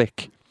will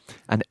click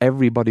and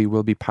everybody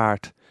will be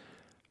part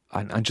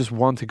and just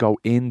want to go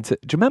into...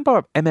 Do you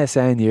remember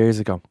MSN years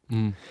ago?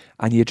 Mm.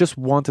 And you just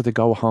wanted to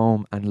go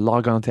home and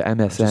log on to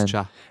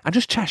MSN and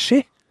just chat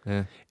shit.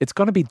 Yeah. It's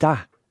going to be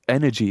that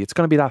energy. It's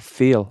going to be that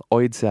feel,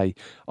 I'd say.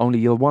 Only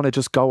you'll want to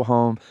just go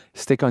home,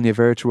 stick on your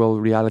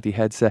virtual reality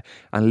headset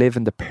and live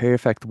in the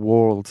perfect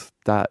world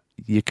that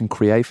you can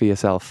create for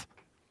yourself.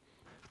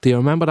 Do you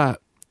remember that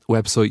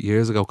website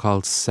years ago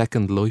called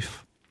Second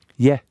Life?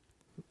 Yeah.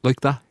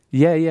 Like that?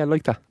 Yeah,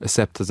 like that.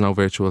 Except there's no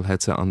virtual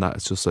headset on that.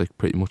 It's just like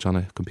pretty much on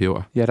a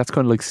computer. Yeah, that's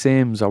kind of like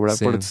Sims or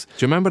whatever. But it's, do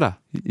you remember that?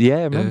 Yeah,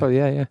 I remember.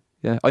 Yeah.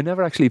 I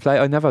never actually played.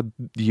 I never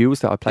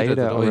used it. I played it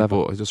or whatever.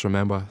 But I just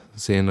remember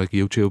seeing like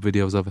YouTube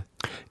videos of it.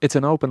 It's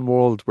an open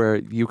world where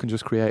you can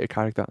just create a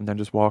character and then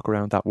just walk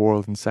around that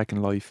world in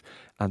Second Life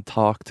and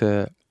talk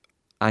to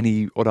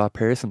any other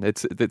person.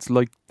 It's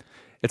like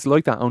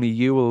that.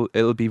 Only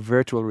it'll be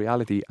virtual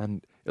reality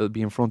and it'll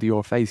be in front of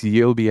your face.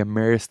 You'll be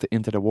immersed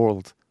into the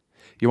world.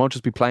 You won't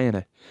just be playing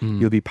it.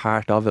 You'll be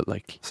part of it.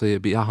 Like, so you'll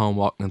be at home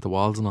walking into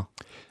walls and all.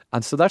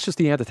 And so that's just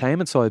the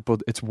entertainment side,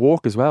 but it's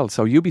work as well.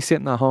 So you'll be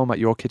sitting at home at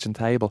your kitchen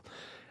table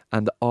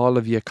and all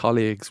of your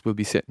colleagues will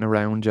be sitting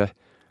around you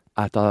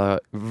at the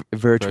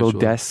virtual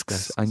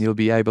desks and you'll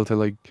be able to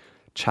like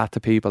chat to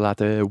people at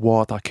the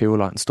water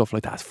cooler and stuff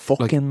like that. It's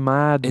fucking like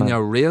mad, man. In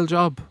your real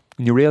job?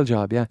 In your real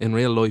job, yeah. In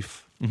real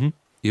life,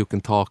 you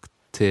can talk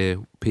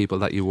to people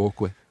that you work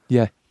with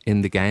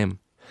in the game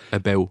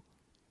about,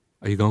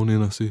 are you going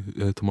in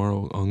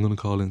tomorrow? I'm going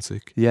to call in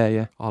sick.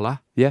 Yeah. All that?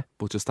 Yeah.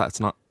 But just that's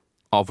not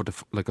over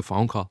like a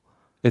phone call.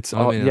 It's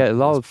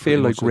it'll all feel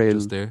like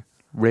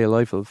real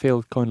life. It'll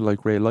feel kind of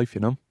like real life,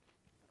 you know.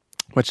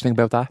 What do you think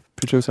about that,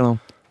 producer?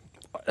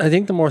 I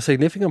think the more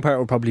significant part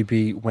would probably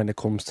be when it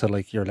comes to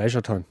like your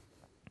leisure time.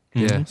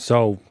 Yeah.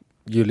 So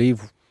you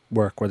leave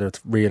work, whether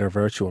it's real or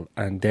virtual,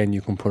 and then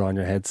you can put on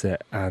your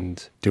headset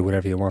and do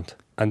whatever you want.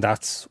 And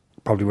that's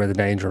probably where the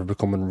danger of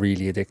becoming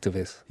really addictive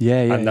is.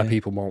 Yeah. And that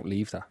people won't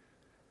leave that.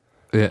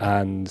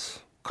 Yeah. And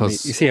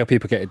because you see how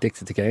people get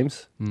addicted to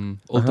games.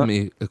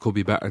 Ultimately, it could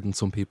be better than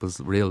some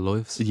people's real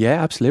lives.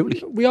 Yeah,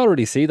 absolutely. We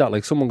already see that.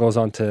 Like, someone goes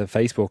on to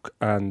Facebook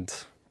and,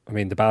 I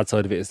mean, the bad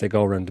side of it is they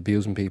go around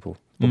abusing people.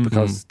 But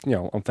because, you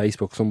know, on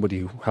Facebook, somebody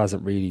who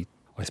hasn't really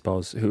I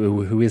suppose,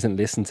 who isn't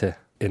listened to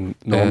in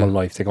normal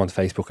life. They go onto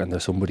Facebook and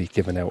there's somebody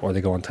giving out, or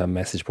they go onto a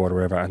message board or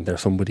whatever, and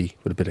there's somebody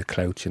with a bit of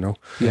clout, you know.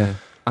 Yeah.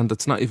 And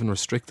it's not even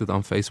restricted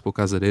on Facebook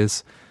as it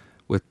is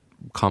with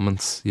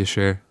comments you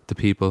share to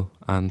people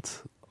and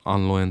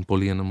online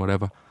bullying and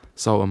whatever.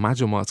 So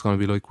imagine what it's going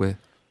to be like with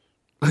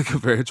like a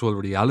virtual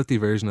reality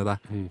version of that.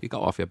 You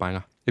got off your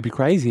banger. It'd be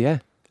crazy, yeah.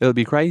 It'll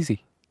be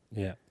crazy.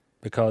 Yeah,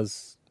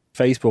 because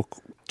Facebook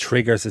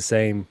triggers the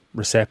same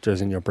receptors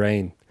in your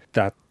brain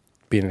that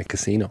being in a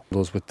casino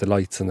does with the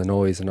lights and the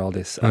noise and all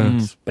this.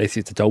 And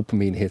basically it's a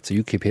dopamine hit, so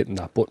you keep hitting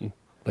that button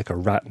like a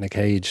rat in a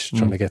cage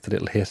trying to get the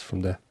little hit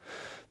from the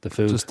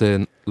food. Just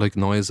the like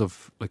noise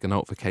of like a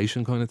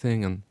notification kind of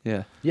thing, and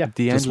Yeah. Yeah.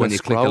 The just when you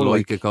click a scroll,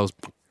 like it goes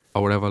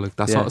or whatever, like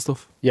that sort of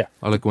stuff. Yeah.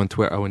 Or like when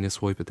Twitter, when you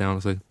swipe it down,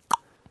 it's like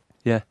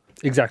Yeah.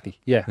 Exactly,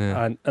 yeah.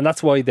 Yeah. And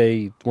that's why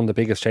one of the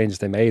biggest changes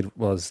they made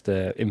was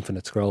the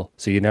infinite scroll.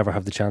 So you never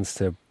have the chance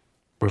to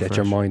get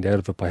your refresh. mind out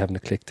of it by having to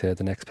click to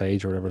the next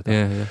page or whatever.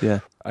 Yeah. Yeah.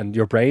 And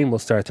your brain will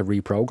start to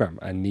reprogram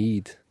and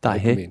need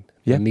That hit. dopamine.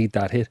 Yeah. You need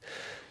that hit.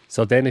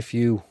 So then if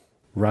you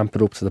ramp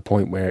it up to the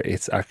point where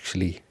it's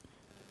actually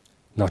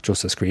not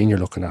just a screen you're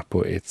looking at,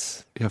 but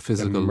it's Yeah,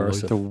 physical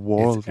immersive. life. The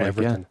world, It's like,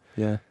 everything.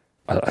 Yeah.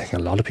 I think a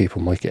lot of people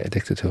might get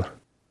addicted to it.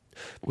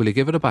 Will you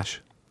give it a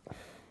bash?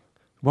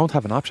 Won't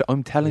have an option.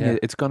 I'm telling Yeah. you,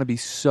 it's going to be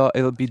so.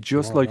 It'll be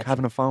just won't like have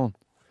having a phone.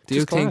 Do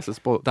you Just think glasses,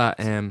 but that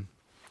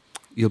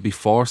you'll be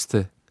forced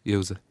to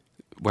use it,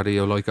 whether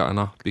you like it or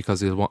not?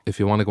 Because if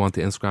you want to go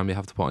onto Instagram, you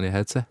have to put on your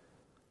headset.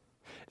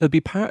 it'll be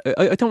part.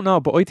 I don't know,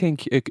 but I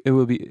think it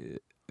will be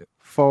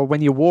for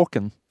when you're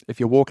walking. If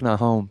you're walking at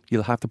home,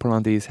 you'll have to put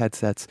on these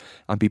headsets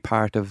and be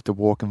part of the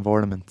work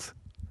environment.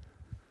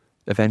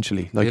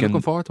 Eventually, Are like you in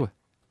looking forward to it?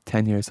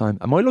 10 years' time.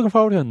 Am I looking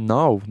forward to it?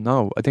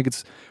 No. I think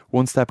it's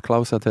one step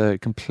closer to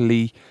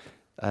complete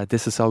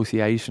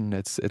disassociation.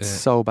 It's Yeah.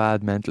 so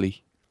bad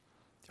mentally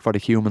for the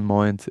human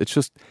mind. It's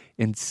just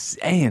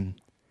insane.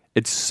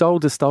 It's so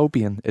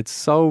dystopian. It's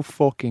so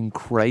fucking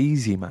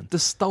crazy, man.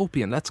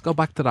 Dystopian. Let's go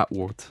back to that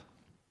word.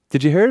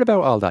 Did you hear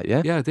about all that?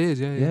 Yeah. Yeah, it is.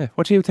 Yeah.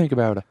 What do you think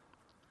about it?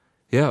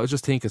 Yeah, I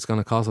just think it's going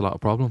to cause a lot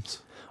of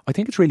problems. I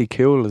think it's really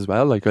cool as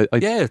well. Like,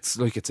 Yeah, it's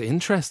like it's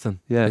interesting.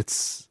 Yeah.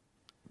 It's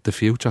the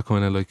future,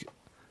 kind of like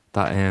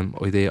that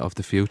idea of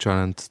the future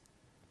and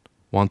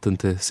wanting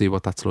to see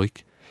what that's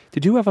like.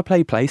 Did you ever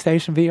play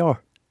PlayStation VR?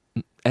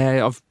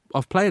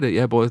 I've played it,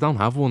 yeah, but I don't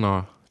have one.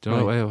 Or do you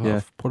know Right, what? yeah.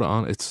 I've put it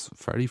on. It's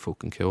very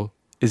fucking cool.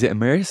 Is it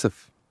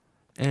immersive?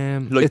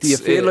 Like, do you it's,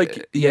 feel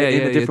like you're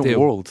in a you different do.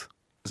 world?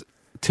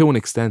 To an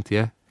extent,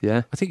 yeah.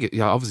 Yeah. I think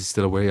you're obviously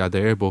still aware you're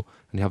there, but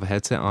and you have a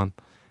headset on.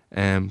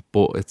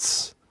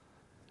 But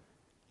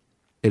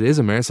it is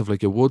immersive.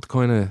 Like you would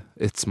kind of,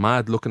 it's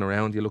mad looking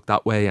around. You look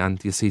that way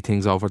and you see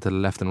things over to the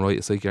left and right.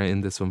 It's like you're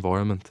in this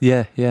environment,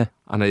 Yeah.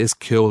 and it is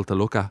cool to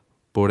look at.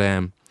 But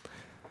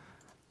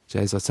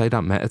jeez, I'd say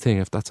that meta thing,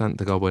 if that's anything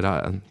to go by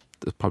that, and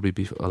it'd probably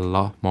be a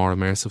lot more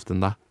immersive than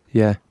that.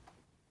 Yeah.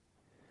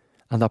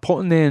 And they're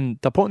putting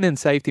in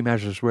safety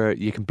measures where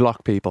you can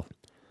block people.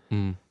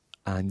 Mm.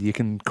 And you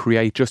can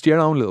create just your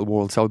own little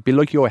world. So it'd be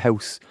like your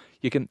house.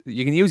 You can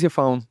use your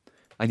phone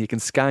and you can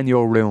scan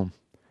your room,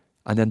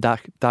 and then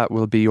that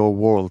will be your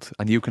world,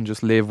 and you can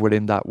just live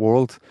within that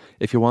world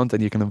if you want,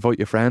 and you can invite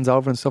your friends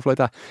over and stuff like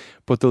that.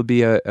 But there'll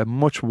be a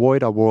much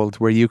wider world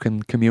where you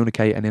can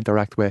communicate and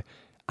interact with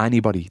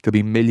anybody. There'll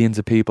be millions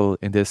of people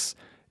in this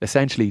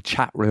essentially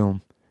chat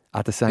room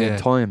at the same Yeah.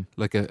 time.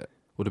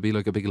 Would it be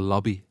like a big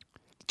lobby?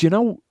 Do you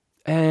know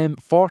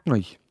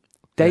Fortnite?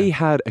 They Yeah.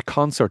 had a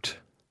concert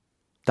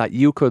that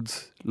you could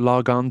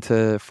log on to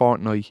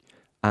Fortnite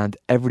and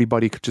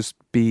everybody could just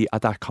be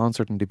at that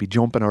concert and they'd be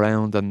jumping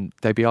around and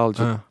they'd be all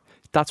just...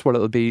 That's what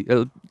it'll be.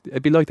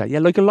 It'd be like that. Yeah,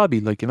 like a lobby.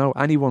 Like, you know,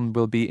 anyone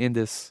will be in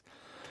this...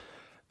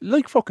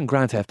 Like fucking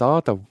Grand Theft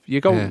Auto.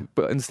 You go... Yeah.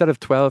 But instead of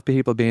 12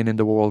 people being in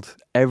the world,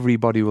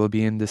 everybody will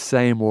be in the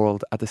same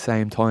world at the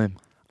same time.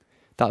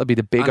 That'll be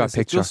the bigger And is it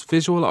picture. just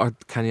visual, or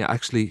can you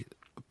actually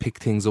pick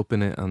things up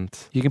in it? And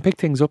You can pick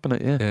things up in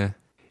it, yeah. yeah,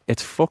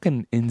 It's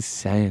fucking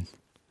insane.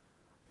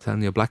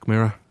 telling you, Black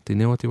Mirror, they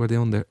knew what they were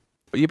doing there.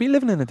 But you'd be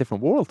living in a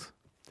different world.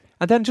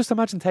 And then just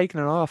imagine taking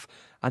it off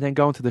and then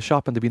going to the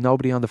shop and there'd be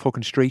nobody on the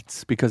fucking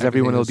streets because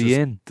everyone will Everything be is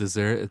in. just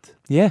deserted,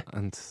 Yeah.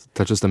 and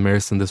they're just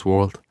immersed in this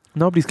world.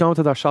 Nobody's going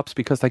to their shops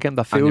because they're getting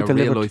their And food your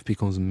delivered. real life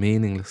becomes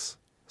meaningless.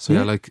 So Yeah.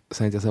 you're like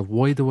saying to yourself,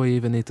 why do I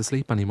even need to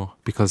sleep anymore?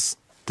 Because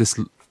this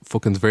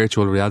fucking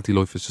virtual reality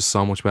life is just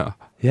so much better.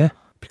 Yeah.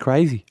 Be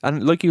crazy.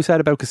 And like you said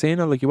about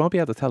casino, like you won't be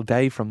able to tell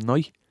day from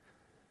night.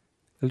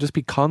 It'll just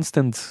be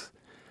constant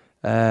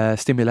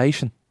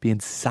stimulation. Be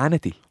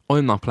insanity.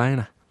 I'm not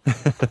playing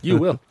it. You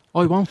will.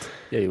 I won't.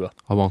 Yeah, you will.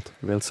 I won't.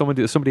 Well,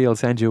 somebody will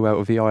send you out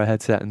a VR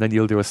headset and then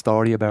you'll do a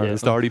story about it, Yeah. a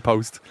story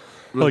post.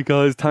 Hi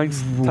guys,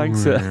 thanks.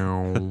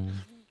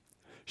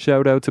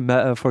 Shout out to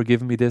Meta for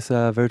giving me this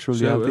virtual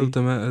Shout reality. out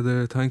to Meta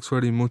there. Thanks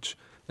very much.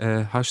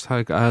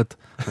 Hashtag ad.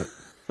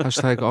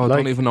 Hashtag, I Like-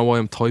 don't even know why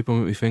I'm typing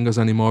with my fingers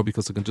anymore,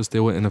 because I can just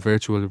do it in a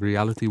virtual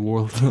reality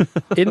world.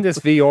 In this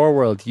VR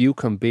world, you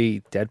can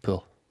be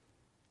Deadpool.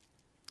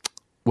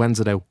 When's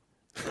it out?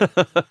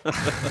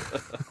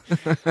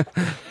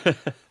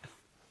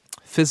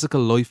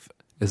 Physical life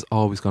is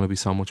always going to be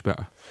so much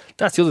better.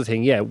 That's the other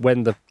thing, yeah.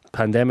 When the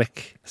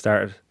pandemic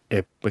started,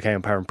 it became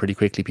apparent pretty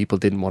quickly people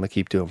didn't want to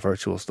keep doing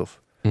virtual stuff.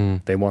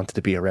 They wanted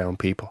to be around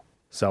people.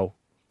 So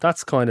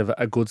that's kind of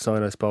a good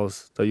sign, I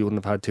suppose, that you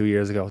wouldn't have had 2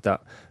 years ago,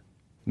 that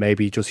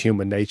maybe just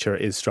human nature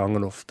is strong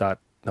enough that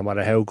no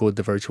matter how good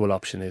the virtual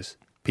option is,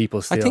 people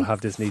I still think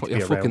have this need to be your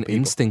around fucking people.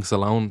 instincts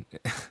alone,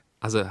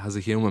 as a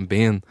human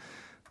being,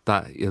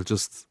 that you'll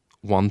just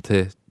want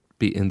to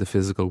be in the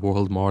physical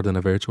world more than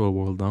a virtual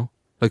world now.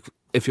 Like,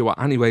 if you were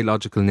any way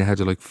logical in your head,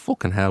 you're like,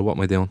 fucking hell, what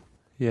am I doing?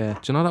 Yeah.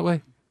 Do you know that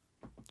way?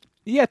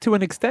 Yeah, to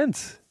an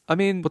extent. I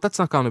mean, But that's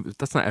not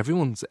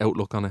everyone's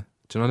outlook on it.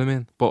 Do you know what I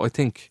mean? But I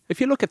think, if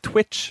you look at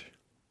Twitch,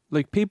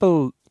 like,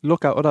 people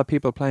look at other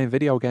people playing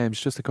video games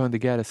just to kind of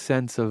get a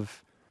sense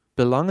of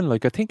belonging.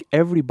 Like, I think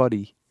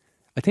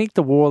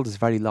the world is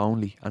very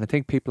lonely, and I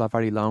think people are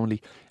very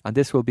lonely, and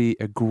this will be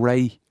a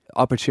great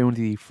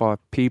opportunity for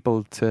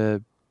people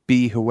to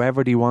be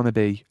whoever they want to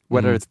be,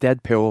 whether it's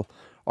Deadpool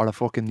or a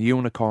fucking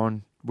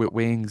unicorn with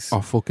wings.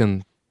 or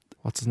fucking,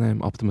 what's his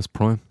name? Optimus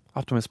Prime.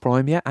 Optimus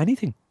Prime, yeah,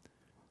 anything.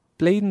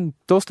 Blading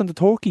Dustin the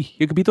Turkey.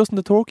 You could be Dustin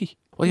the Turkey.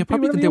 Well, you Be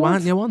probably whatever can you do want.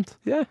 anything you want.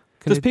 Yeah. Can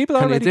There's you- people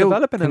can you already do-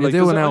 developing can it. you Like, do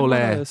there's an old,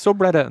 I'm on a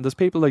subreddit, and there's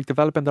people like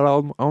developing their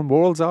own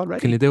worlds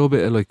already. Can you do a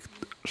bit of like,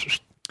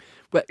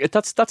 Well,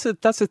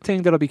 that's a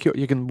thing that'll be cute.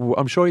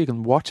 I'm sure you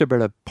can watch a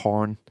bit of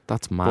porn,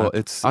 that's mad. but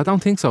it's I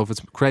don't think so. If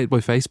it's created by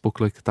Facebook,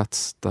 like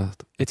that's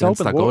it's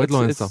against open that world.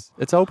 guidelines,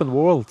 It's open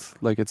world.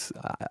 Like, it's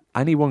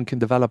anyone can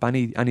develop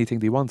anything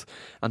they want,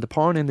 and the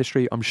porn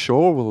industry, I'm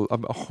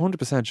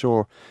 100%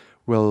 sure,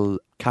 will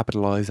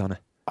capitalize on it,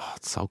 Oh,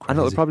 it's so and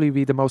it'll crazy. probably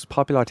be the most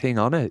popular thing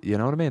on it. You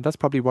know what I mean? That's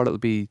probably what it'll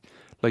be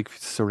like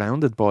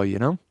surrounded by. You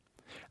know,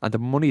 and the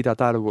money that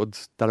it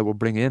would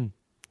bring in.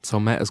 So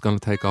Meta's going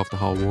to take off the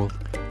whole world.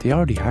 They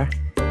already are.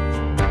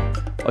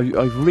 I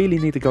really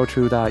need to go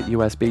through that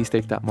USB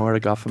stick that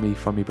Maura got for me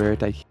for my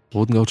birthday.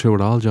 Wouldn't go through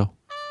it all, Joe.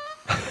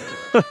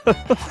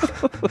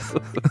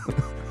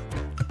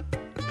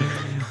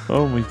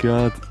 Oh my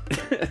god.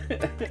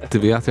 To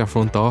be at your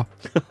front door.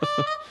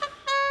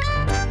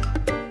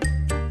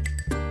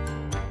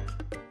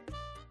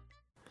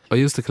 I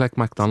used to collect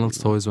McDonald's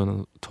toys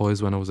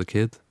when I was a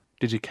kid.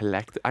 Did you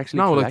actually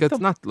No, collect like it's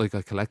them? not like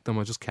I collect them.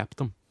 I just kept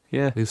them.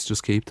 Yeah. I used to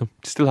just keep them.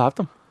 Still have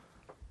them?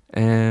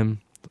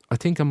 I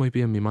think I might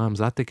be in my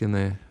mum's attic in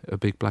a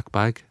big black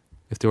bag.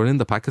 If they were in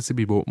the packets, they'd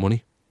be worth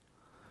money.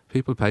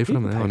 People pay for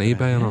them now on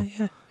eBay and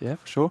all. Yeah,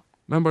 for sure.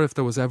 Remember, if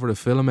there was ever a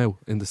film out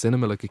in the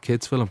cinema, like a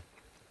kids' film,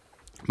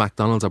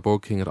 McDonald's or Burger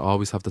King would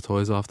always have the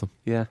toys off them.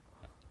 Yeah.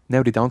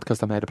 Now they don't because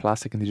they're made of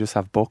plastic and they just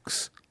have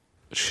books.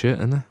 Shit,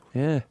 innit?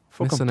 Yeah.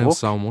 Fucking Missing out book.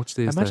 so much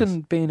these Imagine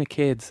days. being a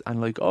kid and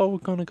like, oh, we're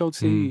going to go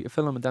see a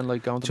film, and then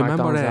like going to Do you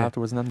remember, McDonald's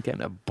afterwards and then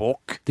getting a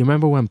book. Do you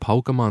remember when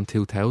Pokemon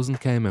 2000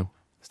 came out?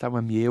 Is that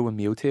when Mew and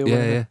Mewtwo? Yeah,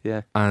 were in it?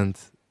 Yeah. And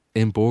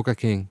in Burger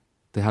King,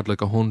 they had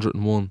like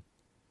 101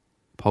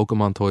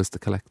 Pokemon toys to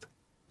collect.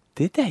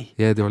 Did they?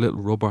 Yeah, they were little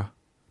rubber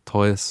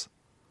toys,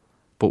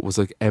 but it was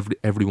like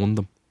every one of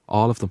them,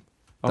 all of them.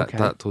 Okay.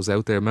 That was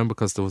out there. Remember,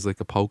 because there was like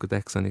a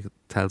Pokedex and you could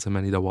tell how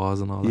many there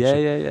was and all that Yeah,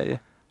 shit. yeah.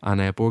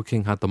 And Burger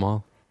King had them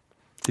all.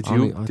 Did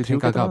Only- you? I Did think you I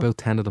get got that? about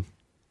 10 of them.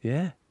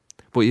 Yeah.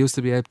 But you used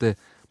to be able to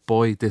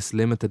buy this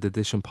limited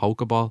edition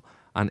Pokeball,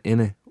 and in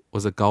it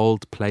was a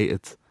gold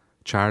plated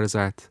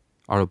Charizard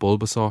or a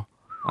Bulbasaur,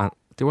 and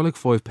they were like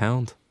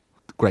 £5.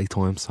 Great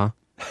times, huh?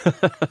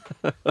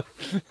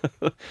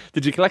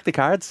 Did you collect the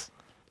cards?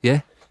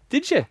 Yeah,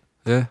 Did you?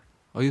 yeah.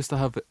 I used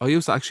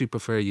to actually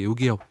prefer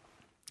Yu-Gi-Oh.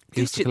 I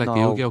used to you? collect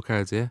No. Yu-Gi-Oh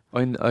cards, yeah.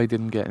 I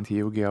didn't get into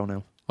Yu-Gi-Oh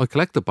now. I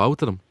collected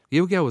both of them.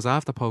 Yu-Gi-Oh was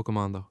after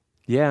Pokemon though.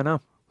 Yeah, I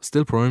know.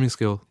 Still primary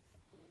school,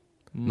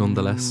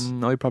 nonetheless.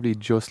 I probably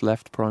just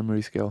left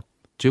primary school.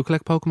 Do you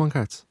collect Pokemon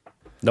cards?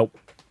 Nope.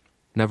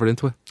 Never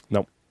into it?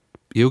 Nope.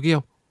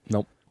 Yu-Gi-Oh?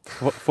 Nope.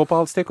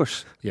 Football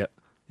stickers. Yeah.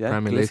 Yeah,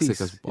 Premier League glitzies,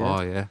 stickers. yeah.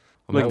 Oh, yeah.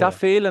 I Like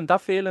mean,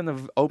 that feeling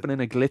of opening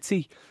a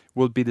glitzy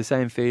would be the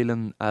same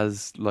feeling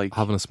as like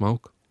having a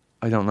smoke.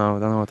 I don't know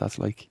what that's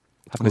like.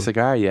 Having a Cool.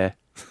 cigar, yeah.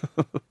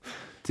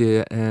 Do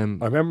you, I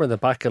remember in the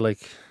back of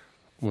like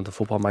one of the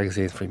football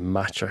magazines, for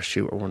Match or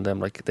Shoot or one of them,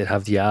 like they'd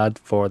have the ad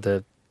for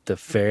the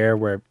fair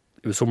where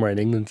it was somewhere in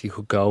England you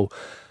could go,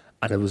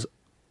 and it was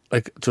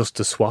like just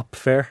the swap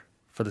fair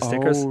for the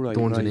stickers. Oh, right, the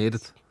ones right. you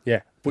needed?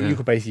 Yeah, but Yeah.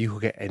 you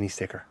could get any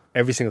sticker.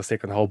 Every single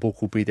sticker in the whole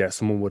book would be there.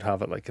 Someone would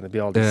have it, like, and it'd be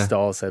all these Yeah.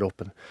 stalls set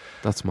up. And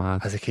That's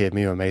mad. as a kid,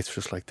 me and my mates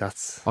were just like,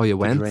 that's. Oh, you the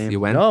went? dream.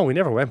 You went? No, we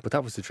never went, but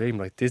that was the dream.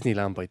 Like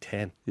Disneyland by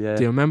 10. Yeah.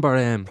 Do you remember?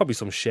 Probably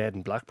some shed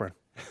in Blackburn.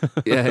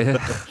 Yeah,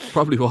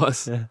 probably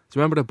was. Yeah. Do you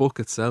remember the book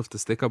itself, the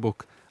sticker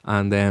book?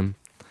 And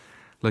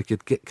like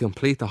you'd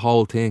complete the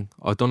whole thing.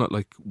 I done it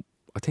like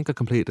I think I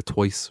completed it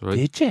twice, right?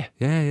 Did you?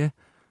 Yeah.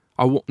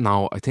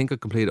 No, I think I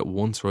completed it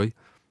once, right?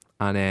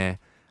 And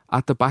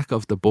at the back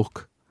of the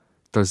book,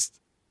 there's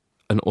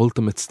an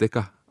ultimate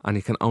sticker, and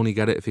you can only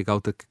get it if you go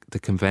to the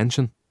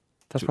convention.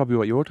 That's probably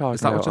what you're talking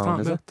Is that about. what you're Owen,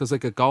 talking is about? it? There's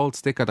like a gold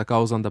sticker that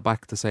goes on the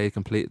back to say you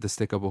completed the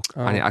sticker book,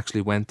 and you Oh.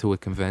 actually went to a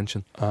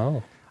convention.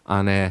 Oh.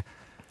 And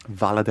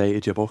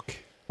Validated your book.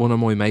 one of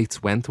my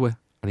mates went to it,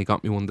 and he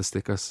got me one of the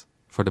stickers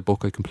for the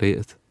book I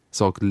completed.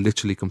 So I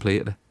literally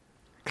completed it.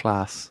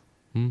 Class.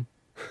 Hmm.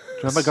 Do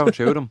you remember going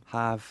through them?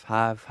 Have,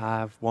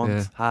 want,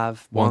 Yeah.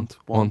 have, Want,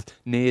 want,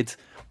 need.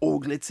 Oh,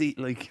 glitzy,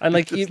 like And,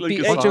 like, just you'd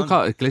be- a What do you song.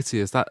 call it? Glitzy?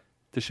 Is that?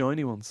 The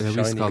shiny ones? Yeah, we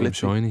used to call them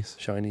Glitzy. shinies.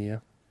 Shiny, yeah.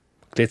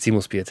 Glitzy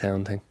must be a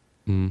town thing.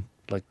 Mm.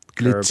 Like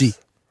Glitzy.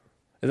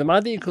 Is it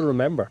mad that you could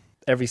remember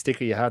every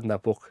sticker you had in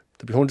that book?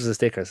 There'd be hundreds of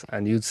stickers,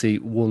 and you'd see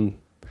one,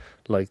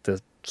 like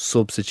the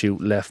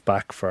substitute left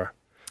back for,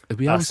 It'd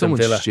be having Aston someone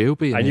Villa.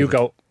 stupid. and you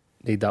go,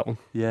 need that one.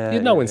 Yeah.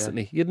 You'd know yeah,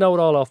 instantly. You'd know it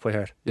all off by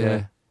heart. Yeah.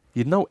 Yeah.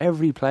 You'd know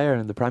every player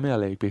in the Premier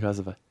League because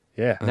of it.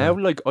 Yeah. Now,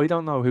 like, I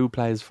don't know who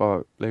plays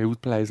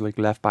like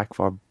left back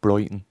for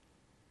Brighton.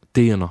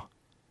 Do you know?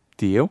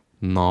 Do you?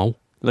 No.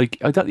 Like,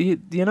 I don't.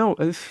 You know,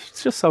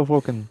 it's just so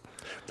fucking.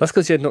 That's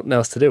because you had nothing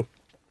else to do.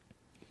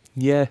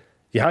 Yeah.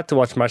 You had to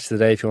watch Match of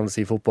the Day if you want to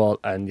see football,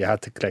 and you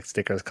had to collect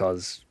stickers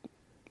because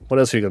what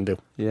else are you going to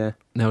do? Yeah.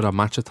 Now that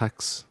Match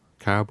Attacks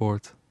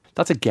cardboard.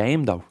 That's a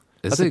game, though.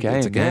 Is That's it? a game.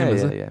 It's a game, yeah,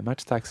 is yeah, it? Yeah,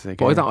 Match Tax is a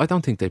But game. I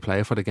don't think they play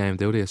it for the game,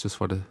 do they? It's just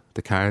for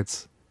the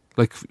cards.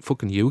 Like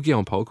fucking Yu-Gi-Oh!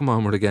 And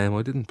Pokemon were the game.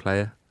 I didn't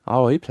play it.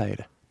 Oh, I played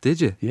it.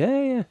 Did you?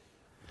 Yeah, yeah.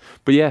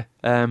 But yeah,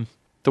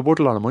 they're worth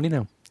a lot of money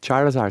now.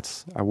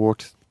 Charizards are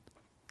worth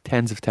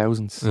tens of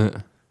thousands.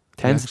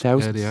 Tens of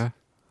thousands. Yeah,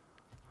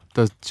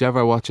 they are. Did you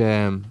ever watch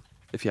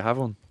If you have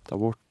one, they're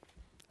worth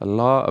a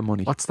lot of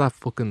money. what's that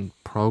fucking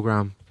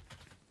program?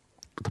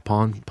 The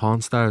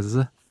Pawn Stars, is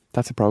it?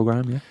 That's a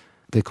program, yeah.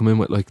 They come in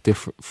with like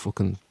different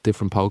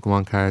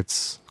Pokemon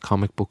cards,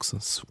 comic books.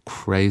 It's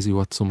crazy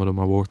what some of them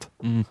are worth.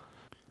 Mm.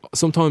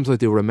 Sometimes I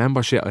do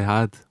remember shit I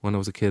had when I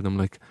was a kid. I'm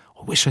like,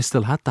 I wish I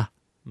still had that.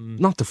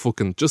 Not to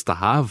fucking, just to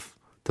have,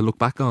 to look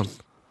back on.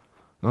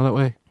 Not that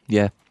way.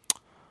 Yeah.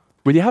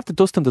 Well, you have the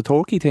Dust and the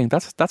Turkey thing.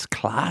 That's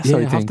class, Yeah, I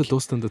you have think. the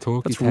Dust and the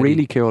Turkey. That's Teddy.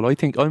 really cool. I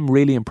think I'm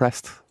really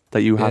impressed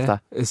that you have Yeah.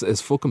 that.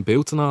 It's fucking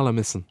boots and all I'm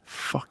missing.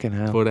 Fucking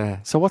hell.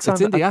 But So what's it's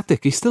on in the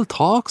attic. He still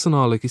talks and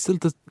all. Like he still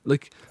does.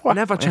 Like What?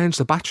 never changed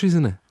the batteries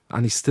in it,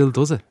 and he still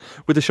does it.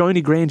 with the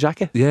shiny green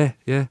jacket? Yeah,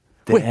 yeah.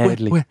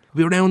 Deadly. Wait.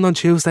 We're round on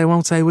Tuesday.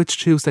 Won't say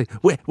which Tuesday.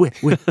 Wait.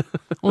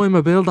 I'm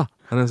a builder,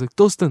 and I was like,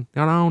 Dustin,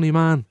 you're the only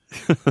man.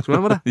 Do you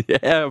remember that?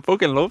 Yeah, I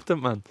fucking loved it,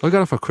 man. I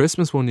got it for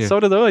Christmas one year. So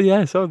did I,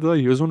 yeah, so did I.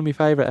 It was one of my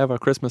favourite ever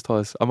Christmas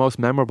toys. A most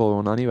memorable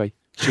one, anyway.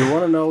 Do you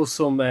want to know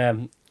some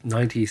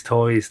 90s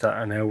toys that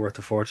are now worth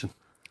a fortune?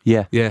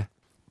 Yeah. Yeah.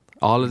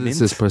 All of this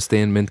Mint. is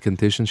pristine mint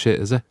condition shit,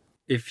 is it?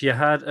 If you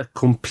had a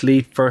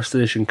complete first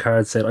edition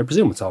card set, I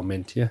presume it's all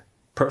mint, yeah.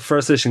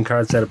 First edition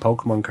card set of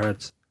Pokemon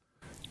cards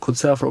could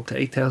sell for up to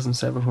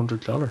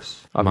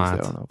 $8,700. Obviously, Mad.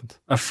 unopened.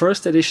 A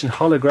first edition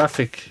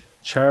holographic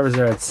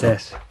Charizard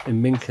set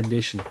in mint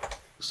condition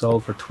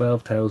sold for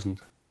 $12,000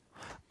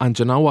 And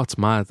do you know what's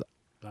mad?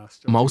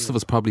 last year. Most of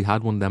us probably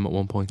had one of them at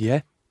one point.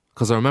 Yeah.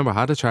 Because I remember I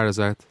had a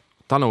Charizard.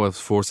 Don't know if it was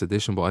first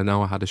edition, but I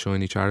know I had a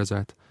shiny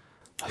Charizard.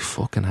 I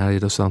fucking hell, you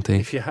just don't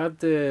think. If you had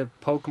the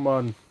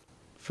Pokemon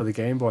for the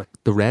Game Boy,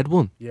 The red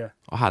one? yeah.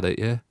 I had it,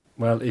 yeah.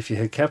 Well, if you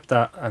had kept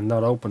that and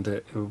not opened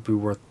it, it would be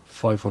worth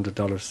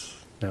 $500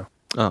 now.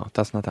 Oh,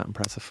 that's not that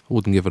impressive. I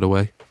wouldn't give it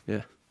away.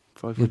 Yeah.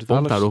 You'd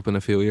bump that up in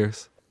a few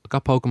years. I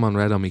got Pokemon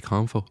Red on me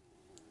Convo.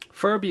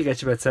 Furby, you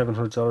get you about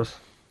 $700.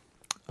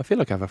 I feel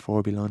like I have a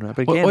 4B line right.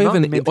 But Well, again, I not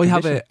have in mint I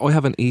have condition. I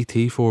have an ET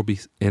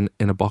 4B in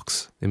a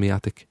box in my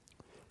attic.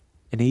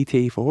 An ET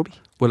 4B?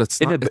 Well, it's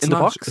In not, the- it's in the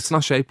not box? it's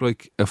not shaped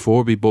like a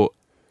 4B, but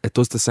it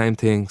does the same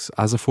things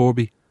as a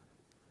 4B.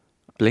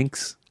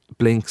 Blinks?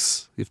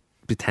 Blinks, you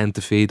pretend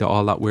to feed it,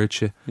 all that weird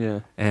shit. Yeah.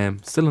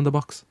 Still in the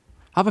box.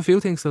 Have a few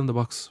things still in the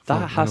box. from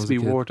That when I has to was be a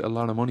kid. worth a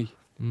lot of money.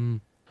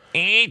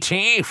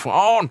 ET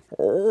phone.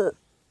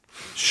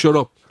 Shut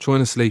up, trying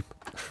to sleep.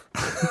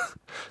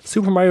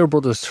 Super Mario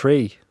Brothers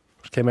 3,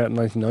 which came out in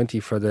 1990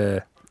 for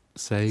the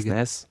Sega.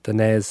 SNES.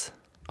 NES.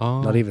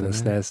 Oh, Not even the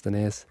yeah. SNES, the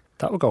NES.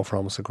 That would go for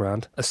almost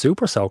 $1,000. A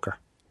Super Soaker.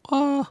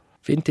 Oh,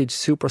 Vintage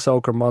Super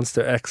Soaker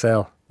Monster XL.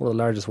 One of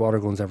the largest water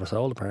guns ever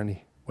sold,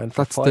 apparently. Went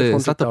for that's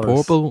is that the $500.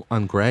 purple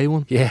and grey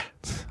one? Yeah.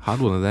 Had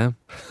one of them.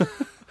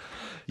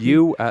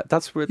 You,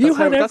 that's where. You That's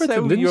had how, that's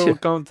everything, how didn't you're you?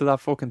 going to that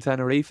fucking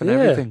Tenerife and Yeah.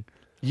 everything.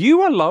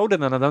 You are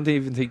loaded, and I don't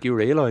even think you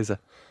realise it.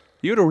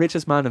 You're the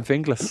richest man in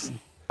Finglas.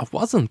 I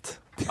wasn't.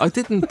 I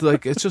didn't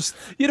like. It's just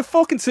You're the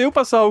fucking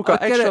Super Soaker, I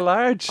get extra it.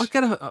 large. I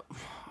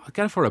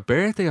get it for a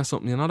birthday or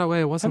something. You know that way.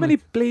 It How wasn't. many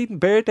bleeding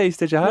birthdays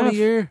did you like, have? one a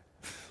year?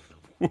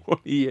 1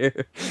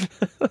 year.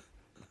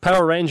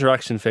 Power Ranger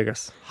action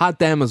figures. Had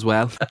them as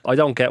well. I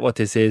don't get what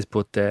this is,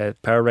 but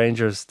Power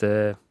Rangers,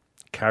 the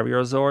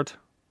Carrier Zord,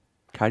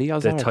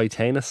 Carriers the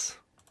Titanus.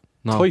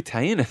 No,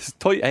 Titanus.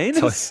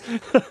 Titanus.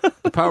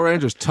 the Power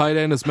Rangers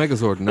Titanus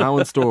Megazord now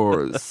in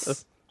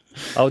stores.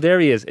 Oh, there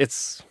he is.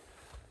 It's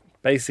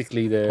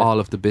basically the... All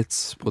of the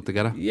bits put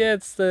together. Yeah,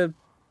 it's the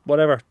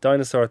whatever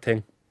dinosaur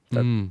thing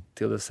that Mm.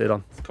 the others sit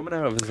on. Coming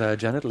out of his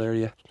genital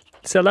area.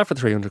 Sell that for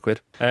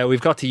 £300.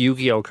 We've got the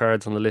Yu-Gi-Oh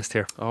cards on the list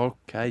here.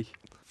 Okay.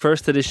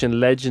 first edition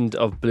Legend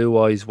of Blue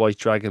Eyes White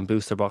Dragon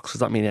booster box. Does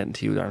that mean anything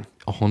to you, Darren?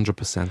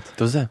 100%.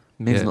 Does it?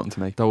 Means Yeah. nothing to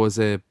me. There was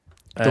a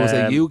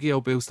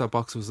Yu-Gi-Oh booster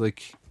box. It was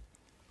like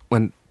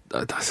when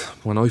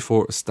I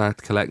first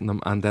started collecting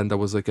them, and then there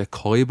was like a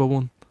Kaiba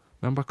one.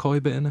 Remember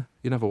Kaiba in it?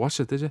 You never watched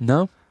it, did you?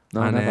 No,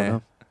 And, never.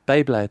 No.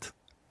 Beyblade.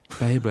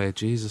 Beyblade,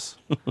 Jesus.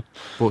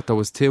 But there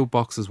was 2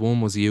 boxes.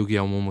 One was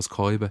Yu-Gi-Oh and one was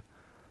Kaiba,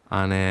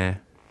 and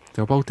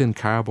they were both in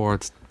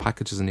cardboard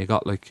packages. And you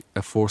got like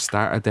a 4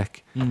 starter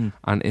deck,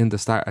 and in the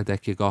starter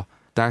deck you got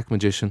Dark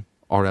Magician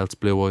or else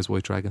Blue Eyes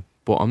White Dragon.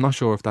 But I'm not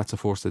sure if that's a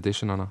first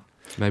edition or not.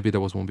 Maybe there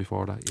was one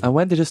before that. And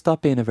when did you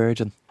stop being a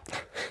virgin?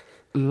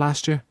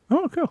 Last year.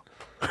 Oh, cool.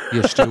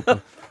 You're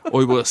stupid.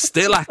 I was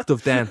still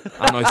active then,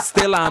 and I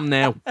still am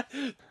now.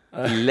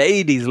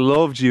 Ladies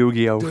loved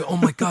Yu-Gi-Oh. Oh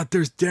my God,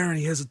 there's Darren.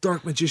 He has a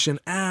Dark Magician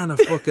and a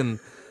fucking.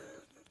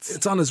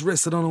 It's on his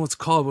wrist. I don't know what it's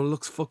called, but it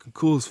looks fucking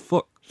cool as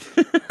fuck.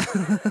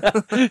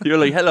 You're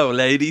like, hello,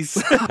 ladies.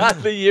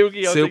 The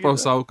Yu-Gi-Oh. Super thing.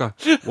 Soaker.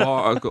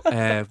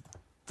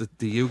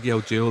 The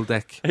Yu-Gi-Oh dual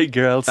deck. Hey,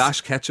 girls.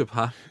 Ash Ketchup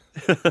hat.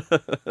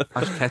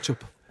 Ash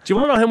Ketchup. Do you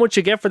want to know how much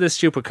you get for this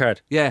stupid card?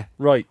 Yeah.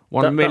 Right.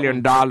 $1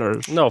 million.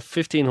 No,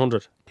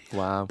 1,500.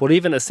 Wow. But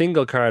even a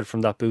single card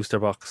from that booster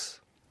box,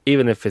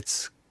 even if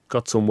it's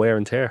got some wear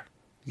and tear,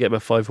 you get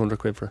about 500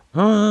 quid for it.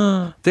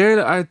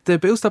 The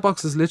booster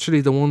box is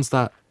literally the ones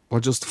that were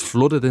just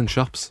flooded in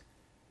shops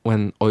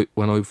when I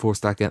first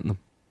started getting them.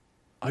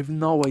 I've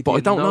no idea. But I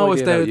don't no know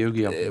idea if they about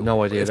Yu-Gi-Oh.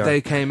 No idea if there.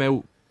 they came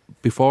out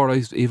before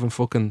I even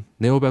fucking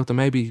knew about them.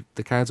 Maybe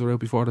the cards were out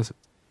before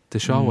the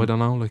show. I don't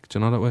know. Like, do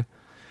you know that way?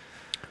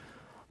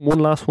 One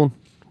last one.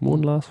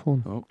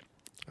 Oh.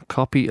 A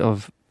copy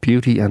of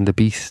Beauty and the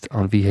Beast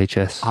on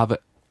VHS. Have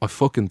it. I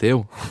fucking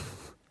do.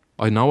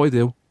 I know I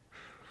do.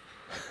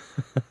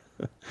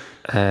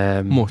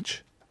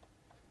 Much.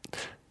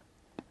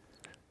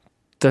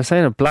 They're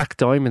saying a Black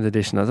Diamond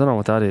edition. I don't know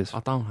what that is.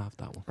 I don't have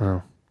that one.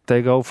 Oh.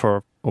 They go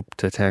for up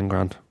to 10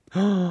 grand.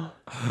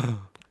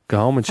 Go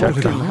home and check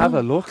Oh, them. Have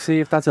a look, see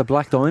if that's a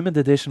Black Diamond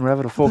edition,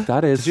 wherever the fuck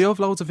that is. Did you have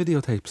loads of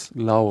videotapes?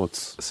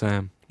 Loads.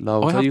 Sam.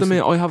 Loads. I have used them.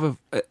 to- I have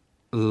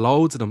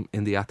loads of them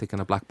in the attic in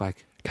a black bag.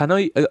 Can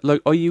I,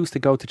 I used to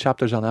go to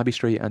Chapters on Abbey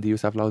Street and they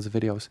used to have loads of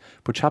videos.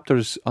 But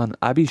Chapters on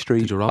Abbey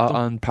Street, Did you rob them?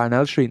 on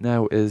Parnell Street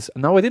now is...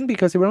 No, I didn't,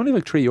 because they were only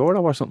like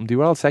 €3 or something. They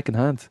were all second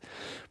hand.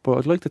 But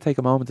I'd like to take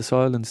a moment of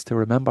silence to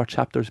remember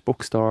Chapters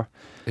bookstore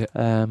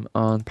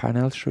on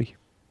Parnell Street.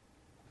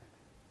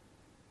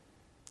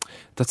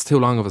 That's too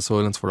long of a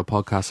silence for a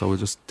podcast, so we'll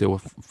just do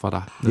it for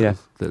that. Yeah,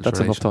 little That's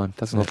enough duration. time.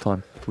 That's enough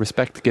time.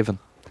 Respect given.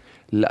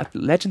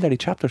 Legendary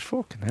Chapters,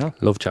 fucking hell.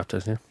 Love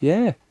chapters, yeah.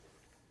 Yeah.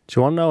 Do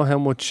you want to know how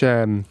much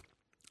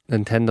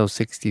Nintendo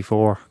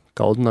 64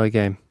 GoldenEye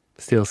game,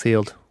 still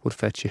sealed, would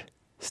fetch you?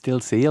 Still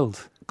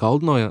sealed.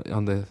 GoldenEye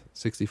on the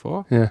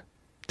 64, Yeah.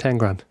 10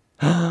 grand.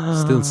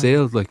 still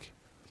sealed. Like,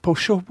 But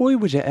sure, why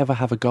would you ever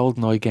have a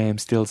GoldenEye game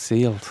still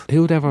sealed?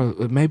 who would ever?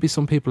 Maybe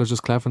some people are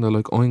just clever and they're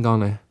like, I'm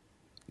gonna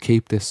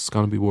keep this. It's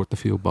gonna be worth a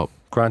few bob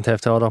Grand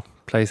Theft Auto,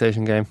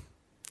 PlayStation game.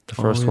 The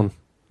Oh, first yeah. one.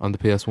 on the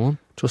PS1.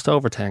 Just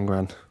over 10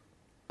 grand.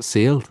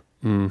 Sealed.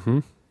 Mm-hmm.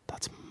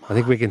 That's I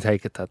think we can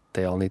take it that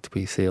they all need to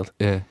be sealed.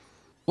 yeah.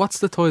 What's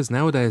the toys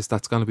nowadays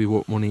that's gonna be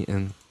worth money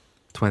in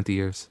 20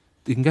 years?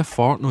 You can get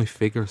Fortnite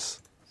figures.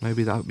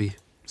 Maybe that would be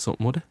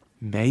something, would it?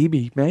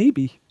 Maybe.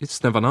 You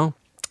just never know.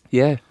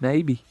 Yeah,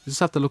 maybe. You just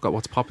have to look at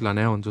what's popular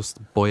now and just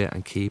buy it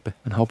and keep it,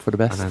 And hope for the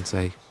and best. then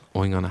say,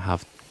 I'm gonna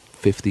have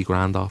 50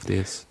 grand off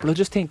this. But I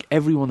just think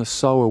everyone is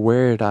so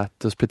aware that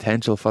there's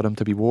potential for them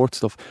to be worth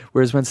stuff.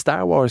 Whereas when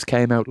Star Wars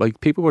came out,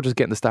 like, people were just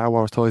getting the Star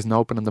Wars toys and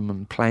opening them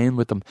and playing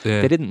with them.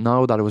 Yeah. They didn't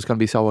know that it was going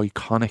to be so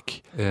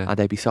iconic Yeah, and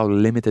they'd be so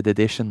limited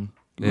edition,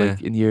 like,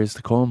 Yeah. in years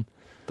to come.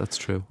 that's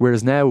true.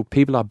 Whereas now,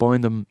 people are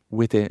buying them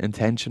with the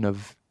intention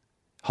of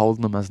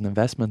holding them as an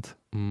investment.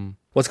 Mm.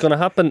 What's going to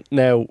happen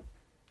now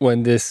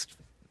when this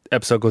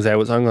episode goes out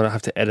is I'm going to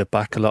have to edit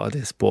back a lot of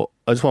this, but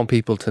I just want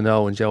people to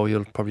know, and Joe,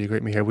 you'll probably agree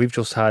with me here, we've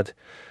just had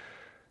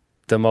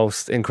the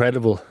most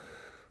incredible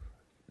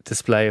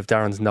display of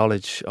Darren's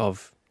knowledge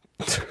of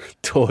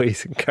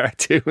toys and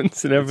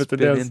cartoons and everything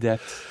It's been else. in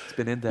depth. It's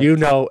been in depth. You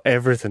know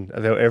everything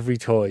about every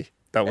toy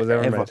that was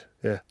ever Ever. made.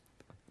 Yeah,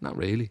 Not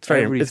really.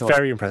 Every it's toy.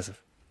 very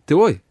impressive.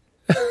 Do I?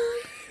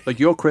 Like,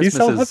 your so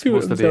Christmases happy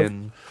with must have himself.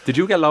 been... Did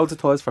you get loads of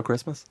toys for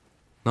Christmas?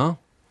 No.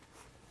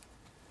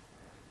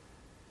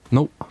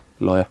 No.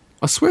 Liar.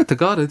 I swear to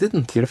God, I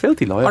didn't. You're a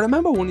filthy liar. I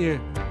remember one year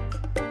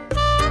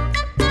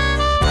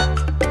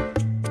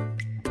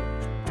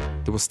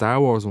there were Star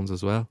Wars ones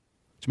as well. Do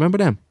you remember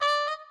them?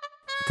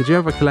 Did you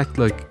ever collect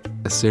like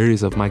a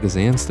series of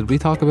magazines? Did we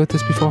talk about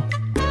this before?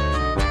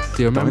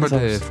 Do you remember the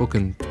Dinosaurs.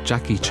 fucking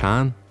Jackie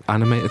Chan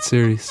animated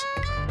series?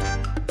 Do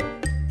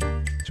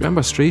you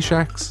remember Street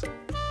Sharks?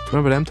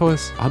 Remember them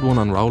toys? I had one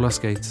on roller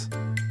skates.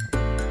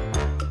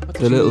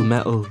 The little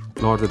metal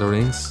Lord of the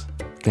Rings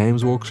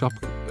Games Workshop.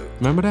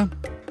 Remember them?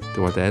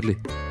 They were deadly.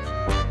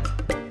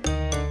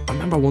 I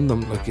remember one of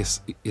them, like,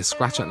 you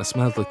scratch it and it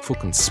smelled like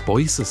fucking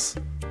spices.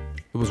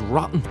 It was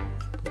rotten. Do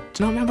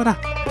you not remember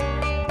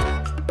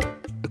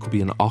that? It could could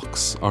be an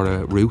ox or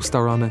a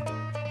rooster on it,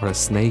 or a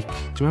snake.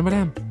 Do you remember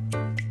them?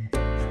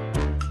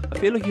 I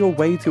feel like you're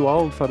way too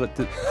old for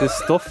this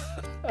stuff.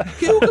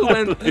 Google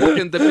when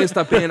fucking the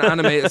Mr. Bean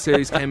animated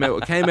series came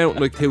out. It came out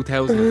in like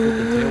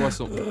 2002 or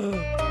something.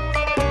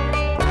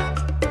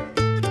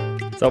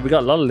 So we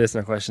got a lot of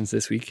listener questions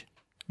this week.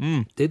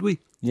 Did we?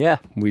 Yeah.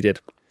 We did.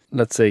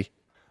 Let's see.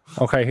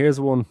 Okay, here's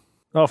one.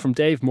 Oh, from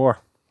Dave Moore,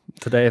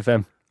 Today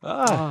FM.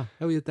 How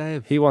are you,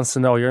 Dave? He wants to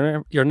know,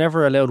 you're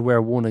never allowed to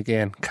wear one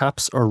again,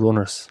 caps or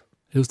runners.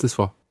 Who's this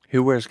for?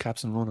 Who wears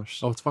caps and runners?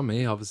 Oh, it's for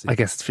me, obviously. I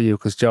guess it's for you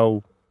because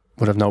Joe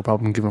would have no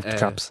problem giving up the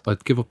caps.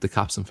 I'd give up the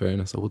caps in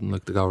fairness. I wouldn't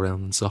like to go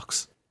around in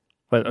socks.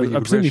 Well, But you I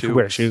could presume wear you could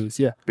wear shoes. shoes,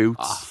 yeah.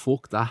 Boots.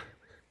 Fuck that.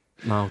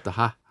 No, the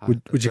hat.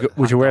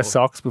 Would you wear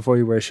socks before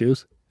you wear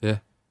shoes? Yeah.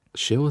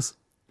 Shoes.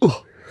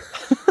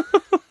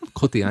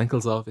 Cut the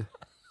ankles off you.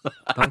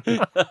 Don't you?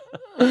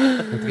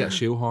 Have to get a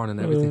shoehorn and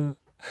everything.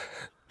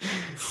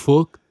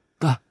 Fuck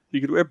that.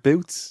 You could wear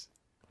boots.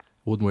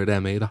 Wouldn't wear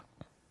them either.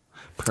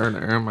 Pair of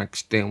Air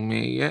Max down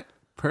me, yeah.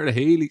 Pair of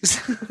Heelys.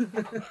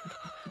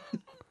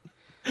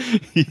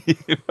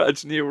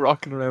 Imagine you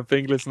rocking around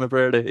fingerless in a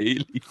pair of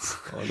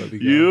Heelys. Oh, that'd be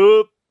good.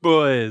 You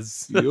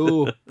boys.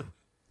 Yo,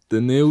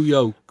 the New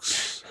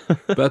Yokes.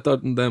 Better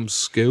than them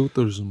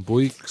scooters and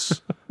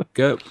bikes.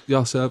 Get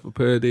yourself a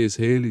pair of these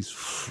Heelys.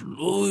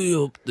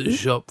 Fly up the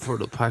shop for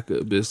the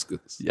packet of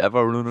biscuits. You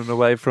ever running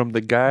away from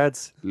the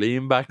guards?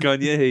 Lean back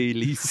on your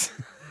Heelys.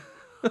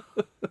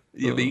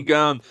 You be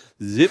gone.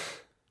 Zip.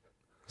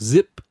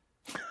 Zip.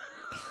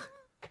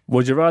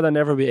 Would you rather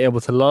never be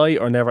able to lie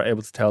or never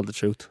able to tell the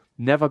truth?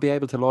 Never be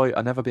able to lie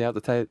or never be able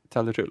to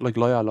tell the truth. Like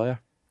liar.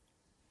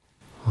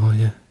 Oh,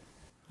 yeah.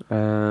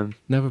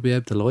 Never be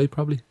able to lie,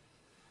 probably.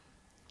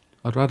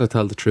 I'd rather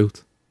tell the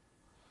truth.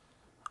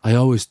 I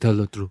always tell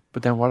the truth.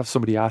 But then what if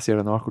somebody asks you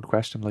an awkward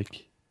question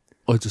like...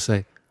 I'd just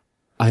say,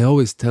 I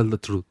always tell the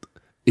truth,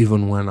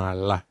 even when I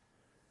lie.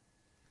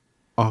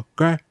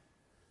 Okay.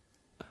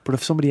 But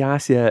if somebody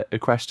asks you a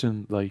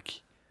question,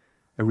 like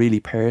a really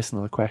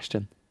personal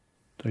question,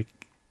 Like,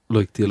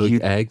 do you like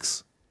You-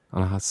 eggs?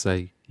 And I had to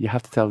say, you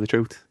have to tell the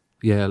truth.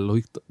 yeah,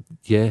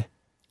 yeah.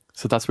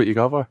 So that's what you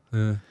go for?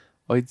 Yeah.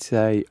 I'd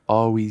say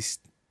always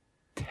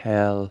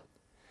tell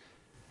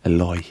a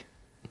lie.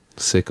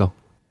 Sicko.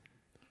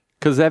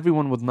 Because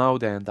everyone would know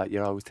then that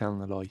you're always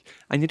telling a lie.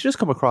 And you just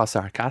come across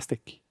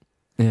sarcastic.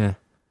 Yeah.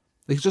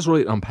 You could just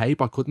write it on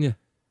paper, couldn't you?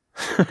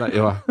 That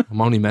you are. I'm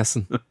only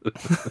messing. I'm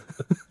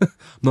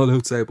not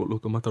allowed to say it, but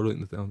look, I'm not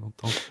writing it down.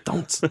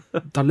 Don't.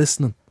 They're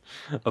listening.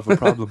 Of a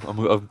problem.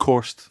 I'm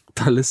cursed.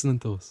 They're listening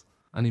to us.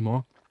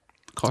 Anymore.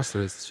 Of course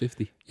there is. It's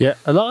 50. Yeah,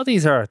 a lot of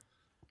these are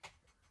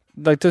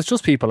like there's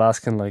just people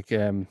asking like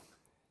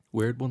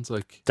Weird ones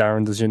like,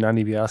 Darren, does your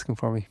nanny be asking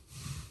for me?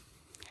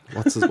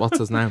 what's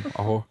his name?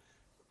 Oh,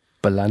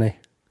 Balani.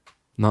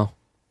 no.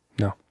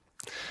 No.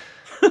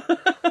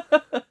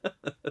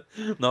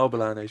 No,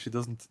 Balane, she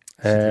doesn't.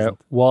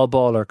 Wall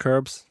ball or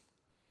curbs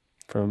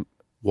from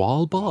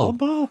Wall ball.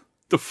 ball?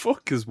 The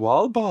fuck is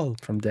wall ball?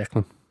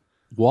 Declan.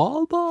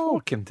 Wall ball.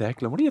 Fucking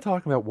Declan. What are you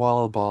talking about?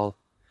 Wall ball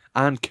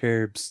and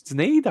curbs. It's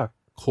neither.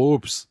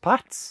 Corpse.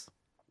 Pats.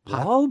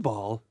 Wall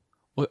ball.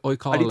 I Are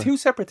call they it. two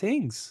separate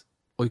things?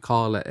 I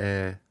call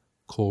it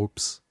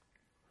corpse.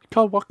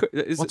 Called what?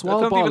 Is What's it, wall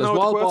I don't ball? even Is know what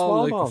wall the word's ball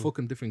wall like ball. a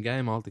fucking different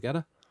game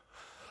altogether?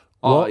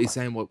 Oh, What? he's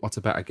saying what's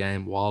a better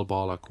game, wall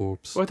ball or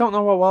corpse? Well, I don't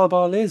know what wall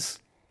ball is.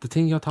 The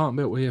thing you're talking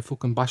about where you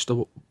fucking bash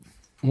the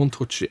one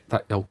touch it,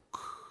 that yoke.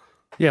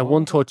 Yeah,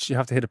 one touch, you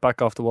have to hit it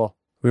back off the wall.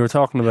 We were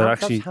talking about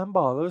That's actually.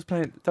 handball.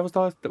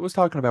 That was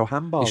talking about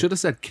handball. You should have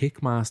said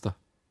Kickmaster.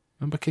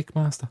 Remember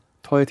Kickmaster?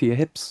 tie it to your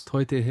hips.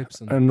 Tie to your hips.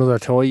 And... Another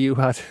toy you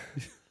had.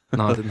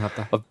 No, I didn't have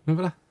that.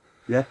 Remember that?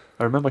 Yeah,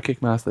 I remember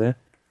Kickmaster.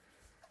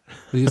 Yeah.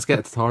 We just get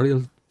a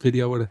tutorial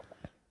video with it.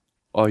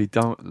 I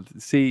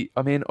don't see.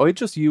 I mean, I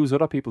just use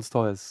other people's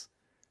toys.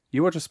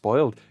 You were just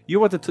spoiled. You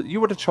were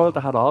the child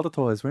that had all the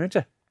toys, weren't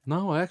you?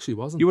 No, I actually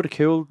wasn't. You were the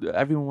cool.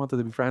 Everyone wanted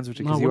to be friends with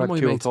you because No, you one had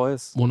of my cool mates-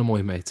 toys. One of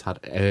my mates had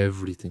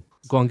everything.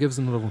 Go on, give us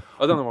another one.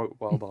 I don't know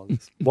what wall ball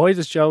is. Why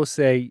does Joe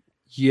say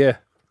yeah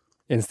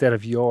instead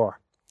of your?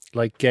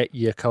 Like get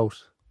your coat.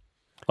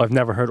 I've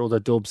never heard other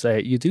dubs say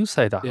it. You do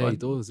say that. Yeah, right? he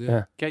does, Yeah.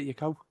 yeah. Get your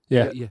coat.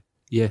 Yeah.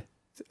 Yeah.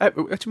 What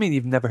do you mean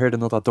you've never heard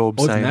another dub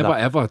I've saying never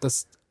ever.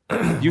 That's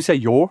that? You say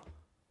your.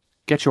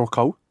 Get your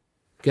coat.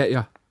 get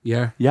ya.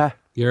 Yeah. Yeah.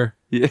 Yeah.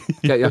 Yeah.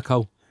 Get your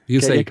cow. You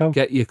Get say your cow.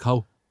 get your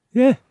cow.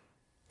 Yeah.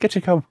 Get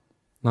your coat.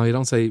 No, you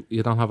don't say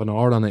you don't have an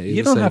R on it.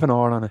 You don't say have an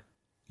R on it.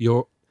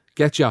 your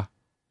get ya.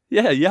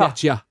 Yeah.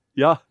 Get ya.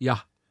 Yeah. Yeah.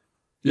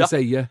 You Yeah.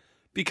 say yeah.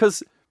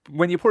 Because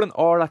when you put an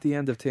R at the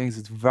end of things,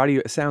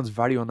 it sounds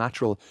very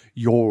unnatural.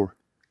 Your.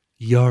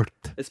 Yurt.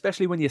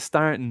 Especially when you're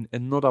starting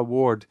another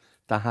word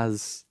that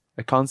has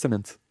a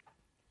consonant.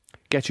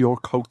 Get your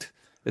coat.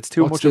 It's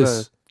too What's much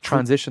this? of a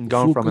transition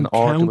going from an Fucking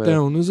R to a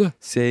countdown, is it?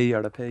 C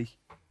or a P.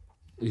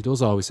 He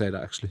does always say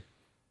that actually.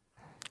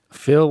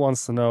 Phil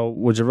wants to know: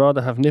 would you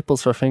rather have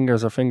nipples for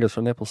fingers or fingers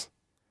for nipples?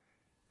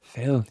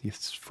 Phil, you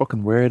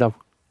fucking weirdo.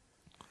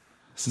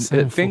 It's the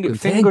same fucking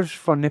thing. Fingers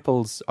for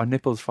nipples or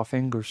nipples for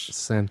fingers.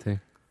 Same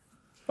thing.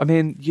 I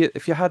mean,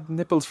 if you had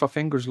nipples for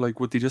fingers, like,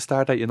 would they just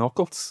start at your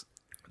knuckles?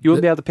 You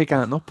wouldn't be able to pick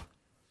anything up.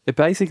 It'd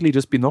basically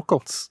just be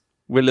knuckles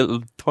with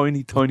little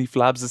tiny, tiny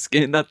flabs of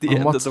skin at the And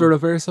end what's of the them.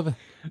 reverse of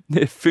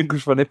it?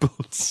 Fingers for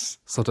nipples.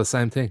 So the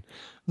same thing.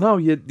 No,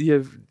 your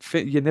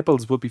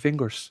nipples would be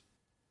fingers.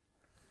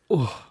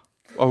 Oh,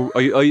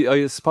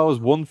 I suppose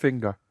one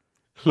finger.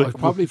 I'd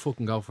probably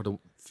fucking go for the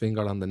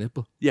finger on the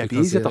nipple. Yeah, it'd be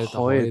because easier to you'd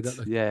hide. it,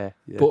 like. Yeah.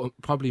 But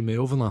probably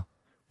moving that.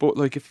 But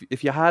like,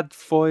 if you had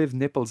 5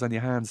 nipples on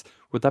your hands,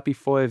 would that be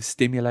 5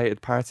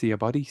 stimulated parts of your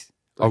bodies,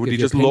 or Like, would if you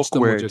just pinched look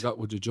them, weird?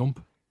 Would you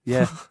jump?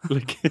 Yeah,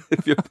 like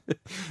if you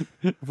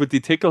would they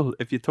tickle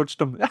if you touched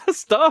them?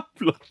 Stop!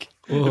 Look,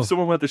 Oh. if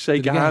someone went to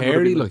shake Did you your get hand,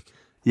 would it be hairy, like?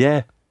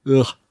 yeah,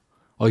 Ugh.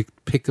 I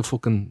picked a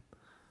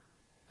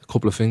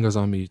couple of fingers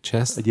on my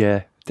chest.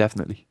 yeah,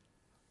 definitely.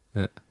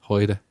 Yeah,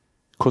 hide it.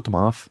 Cut them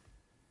off,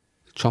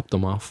 Chop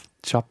them off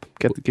chop,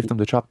 give them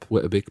the chop,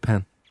 with a big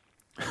pen.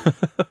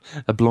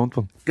 a blunt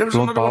one. Give us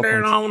Blunt another one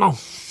there. ballpoint.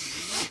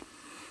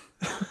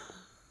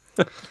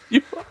 No.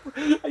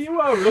 Are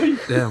you all right?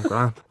 Yeah, I'm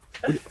grand.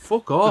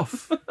 Fuck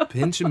off.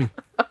 Pinching me.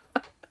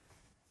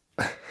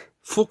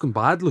 Fucking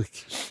bad,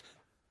 like.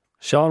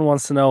 Sean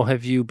wants to know,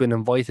 have you been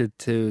invited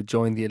to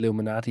join the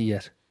Illuminati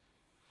yet?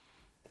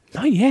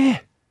 Oh yeah,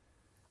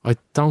 I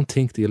don't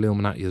think the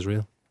Illuminati is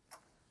real.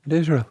 it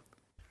is real.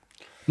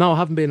 No, I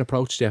haven't been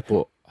approached yet,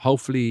 but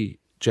hopefully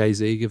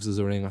Jay-Z gives us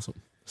a ring or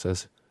something.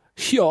 Says,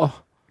 yeah,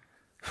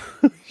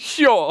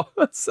 Sure,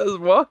 says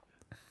what?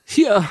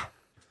 yeah.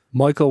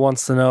 Michael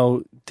wants to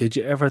know, did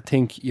you ever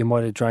think you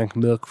might have drank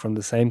milk from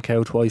the same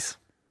cow twice?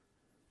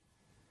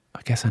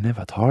 I guess I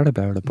never thought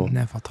about it, but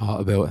Never thought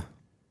about it.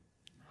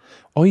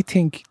 I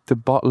think the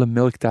bottle of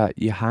milk that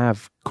you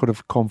have could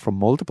have come from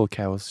multiple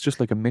cows, just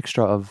like a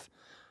mixture of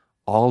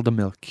all the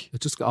milk. It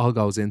just all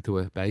goes into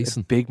a A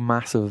basin. big,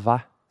 massive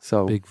vat.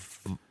 So,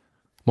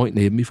 Might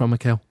need me from a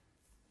cow.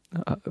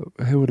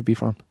 who would it be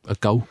from? A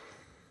goat.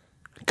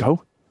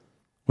 Go?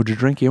 Would you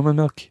drink human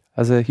milk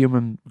as a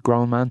human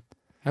grown man?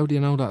 How do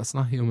you know that it's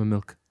not human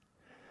milk?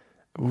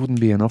 It wouldn't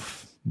be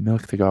enough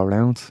milk to go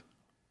around.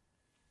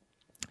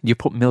 You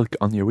put milk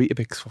on your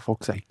Weetabix, for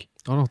fuck's sake.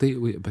 I don't eat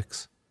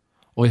Weetabix.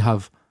 I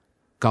have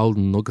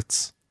golden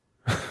nuggets.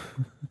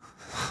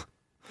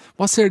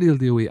 What cereal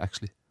do you eat,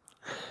 actually?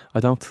 I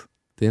don't.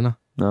 Do you know?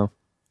 No.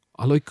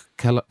 I like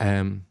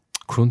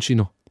Crunchy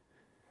Nut.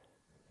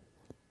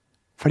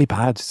 Very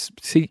bad.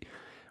 See,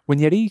 when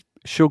you eat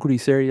sugary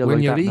cereal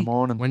like that in the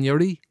morning, When you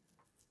eat.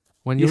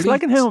 you're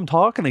slagging how I'm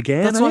talking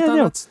again. That's are what you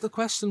now? that's the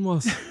question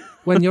was.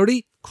 When you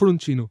eat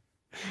Crunchy Nut.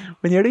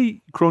 When you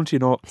eat crunchy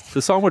nut,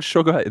 there's so much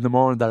sugar in the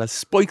morning that it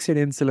spikes your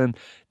insulin.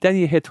 Then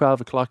you hit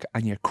 12 o'clock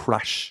and you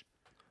crash.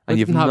 And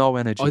you have no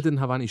energy. I didn't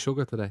have any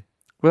sugar today.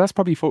 Well, that's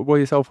probably why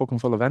you're so fucking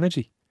full of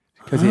energy.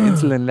 Because your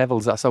insulin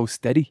levels are so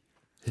steady.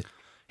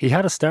 He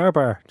had a Star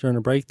Bar during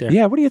a break there.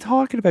 Yeah, what are you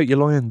talking about, you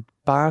lying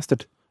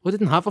bastard? I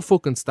didn't have a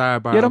fucking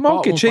Star Bar. You had I a bought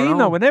one for mochaccino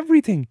home. and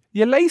everything.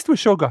 You're laced with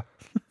sugar.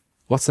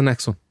 What's the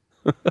next one?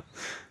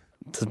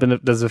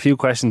 There's a few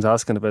questions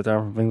asking about that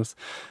from Fingers.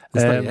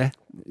 Is that yeah?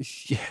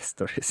 Yes,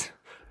 there is.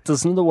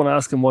 There's another one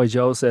asking why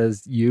Joe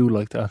says you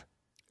like that.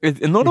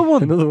 Another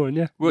one. Another one,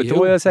 yeah. Well, You? the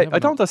way I say, Never I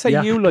don't I say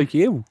Yeah. you like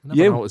you. I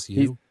never You. noticed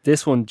you.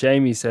 This one,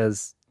 Jamie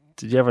says,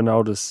 did you ever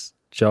notice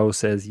Joe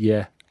says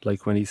yeah,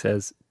 like when he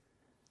says,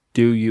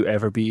 do you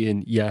ever be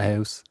in your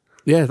house?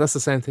 Yeah, that's the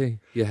same thing.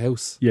 Your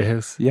house. Your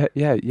house. Yeah,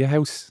 your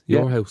house.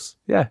 Your Yeah. house.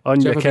 Yeah. On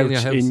Do you your ever be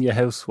couch, in your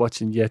house?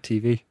 watching your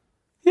TV.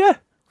 Yeah.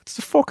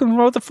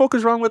 What the fuck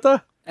is wrong with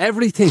that?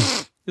 Everything.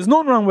 There's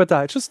nothing wrong with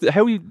that. It's just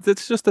how you.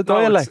 It's just a No,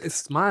 dialect.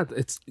 it's mad.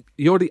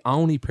 You're the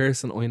only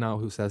person I know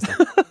who says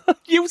that.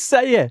 You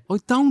say it. I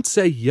don't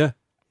say yeah.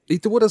 He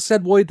would have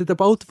said, why did the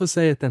both of us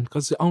say it then?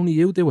 Because only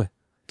you do it,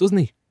 doesn't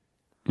he?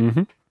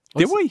 Mm-hmm.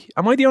 Do we?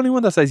 Am I the only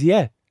one that says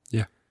yeah?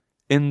 Yeah.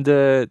 In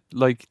the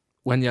like,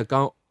 When you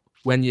go,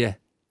 when you,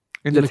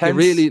 in the like, tense, you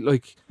really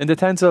like. in the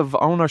tense of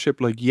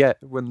ownership, like yeah,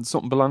 when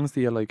something belongs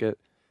to you, like it.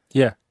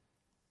 Yeah.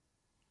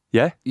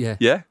 Yeah. Yeah,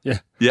 Yeah. Yeah.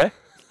 Yeah.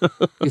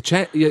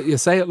 you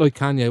say it like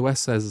Kanye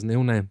West says his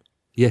new name.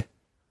 Yeah,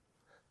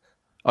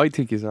 I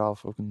think he's all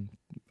fucking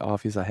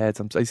off his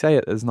heads. I say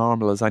it as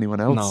normal as anyone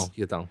else. no,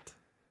 you don't.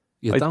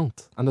 You I-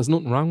 don't, and there's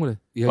nothing wrong with it.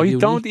 You're I unique.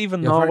 don't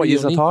even You're know very what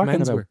you're unique talking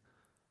menswear.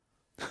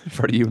 about.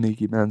 Very unique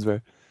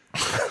menswear.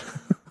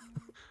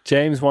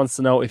 James wants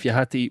to know, if you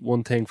had to eat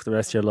one thing for the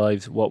rest of your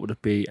lives, what would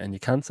it be? And you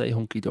can't say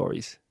hunky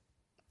dories.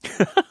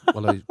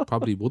 Well, I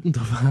probably wouldn't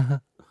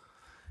have.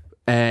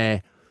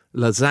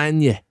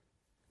 Lasagna.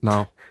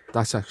 No,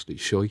 that's actually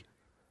shy.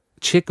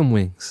 Chicken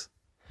wings.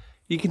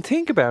 You can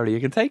think about it. You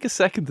can take a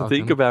second to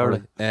think Okay, about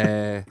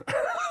it.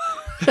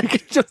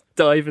 alright. Just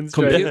diving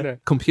straight in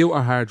there.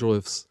 Computer hard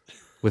drives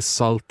with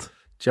salt.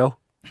 Joe?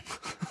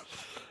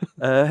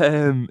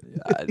 Um,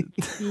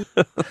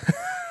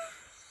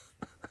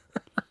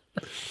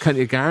 Can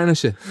you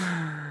garnish it?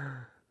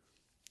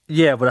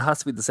 Yeah, but it has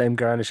to be the same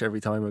garnish every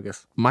time, I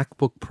guess.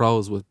 MacBook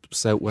Pros with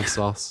Southwest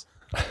sauce.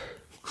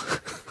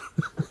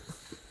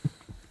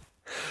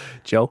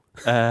 Joe?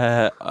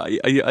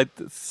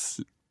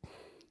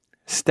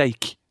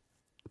 steak.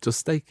 Just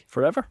steak.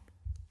 forever.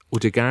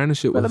 Would you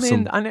garnish it Well, I with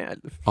mean,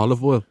 some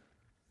olive oil?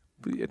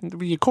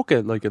 you cook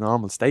it like a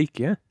normal steak,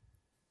 yeah?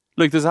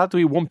 Like, does it have to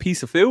be one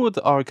piece of food,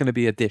 or can it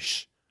be a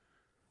dish?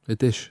 A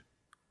dish.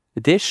 A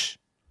dish?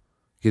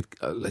 You'd,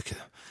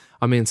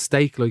 I mean,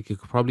 steak, like, you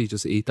could probably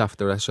just eat that for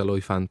the rest of your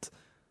life, and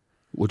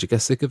would you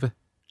get sick of it?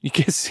 You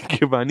get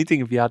sick of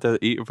anything if you had to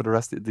eat it for the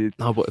rest of the...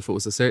 No, but if it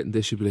was a certain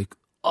dish, you'd be like,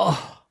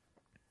 oh,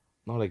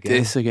 not again.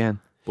 This again.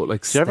 But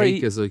like Do you ever steak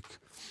eat- is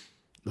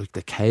like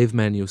the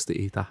cavemen used to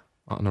eat that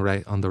on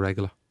the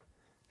regular.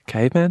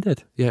 Cavemen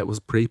did. Yeah, it was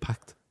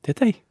pre-packed. Did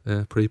they?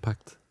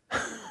 Pre-packed.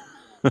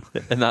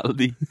 And that'll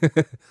be...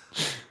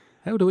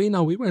 How do we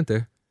know? We weren't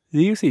there.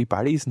 They used to eat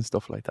berries and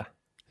stuff like that.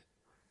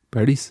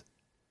 Berries.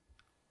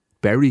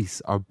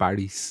 Berries or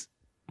berries?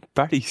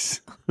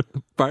 Berries.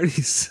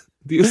 Berries.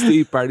 They used to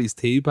eat berries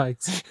tea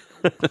bags.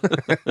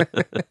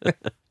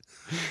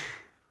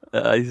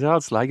 He's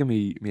not slagging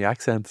me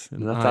accent.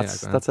 And Ah,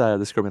 that's yeah, that's a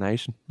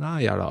discrimination. Nah,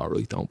 you're all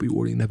right. Don't be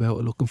worrying about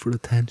it. Looking for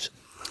attention.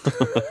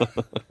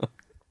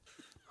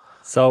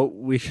 So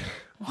we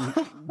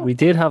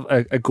did have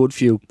a good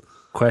few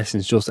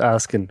questions. Just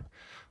asking,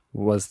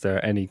 was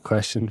there any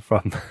question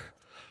from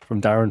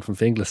Darren from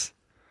Finglas?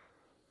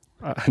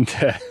 And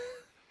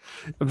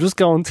I'm just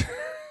going to...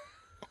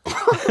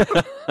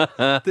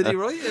 Did he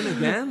write it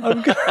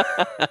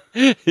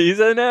again? He's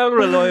an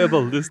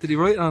unreliable. Did he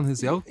write it on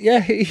his yoke? Yeah,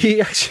 he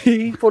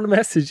actually put a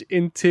message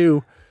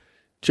into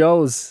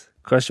Joe's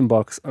question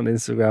box on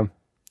Instagram.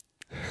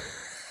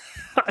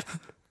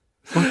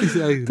 What did he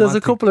say? There's a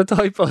couple of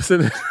typos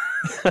in it.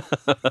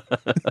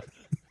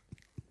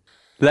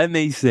 Let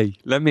me see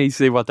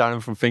what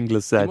Darren from Finglas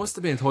He said. must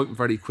have been typing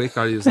very quick,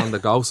 or he was on the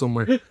go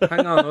somewhere.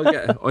 Hang on, I'll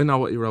get it. I know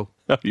what he wrote.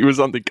 He was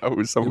on the go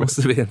He somewhere. must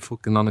have been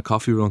fucking on a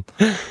coffee run.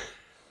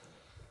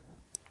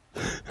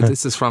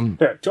 This is from...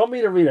 Here, do you want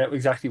me to read out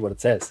exactly what it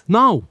says?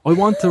 No, I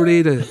want to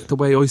read it the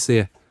way I see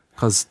it,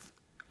 because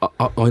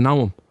I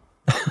know him.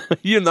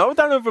 You know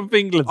Darren from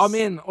Finglas? I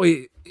mean,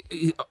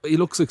 he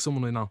looks like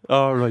someone I know.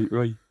 Oh,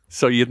 right.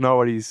 So you'd know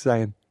what he's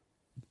saying.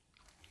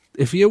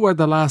 If you were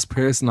the last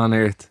person on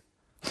earth,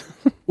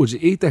 would you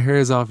eat the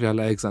hairs off your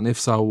legs, and if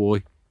so,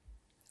 why?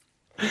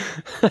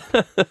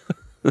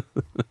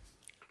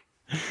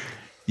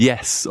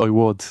 Yes, I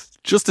would.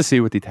 Just to see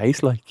what they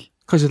taste like.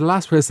 Because you're the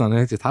last person on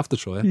earth, you'd have to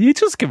try it. You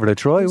just give it a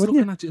try, Who's wouldn't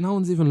you? looking at you? No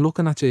one's even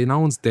looking at you. No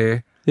one's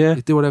there. Yeah.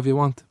 You do whatever you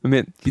want. I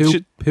mean,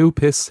 Poo,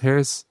 piss,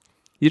 hairs.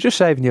 you're just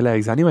shaving your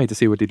legs anyway to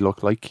see what they'd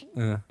look like.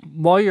 Yeah.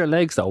 Why your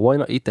legs though? Why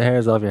not eat the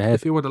hairs off your head?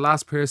 If you were the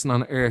last person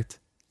on earth,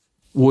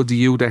 would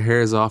you the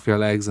hairs off your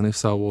legs, and if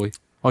so, why?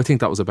 I think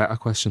that was a better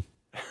question.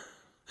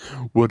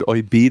 Would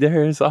I be the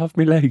hairs off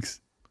my legs?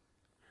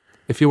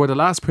 If you were the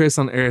last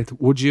person on earth,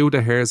 would you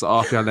the hairs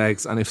off your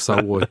legs, and if so,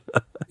 why?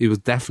 He was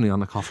definitely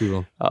on a coffee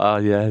run. Ah,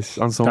 yes.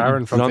 On something.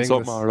 Darren from on Finglas,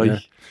 something, all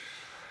right.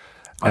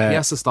 yeah. He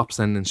has to stop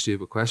sending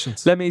stupid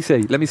questions. Let me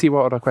see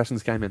what other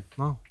questions came in.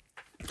 No.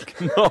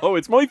 No,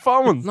 it's my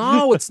phone.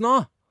 No, it's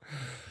not.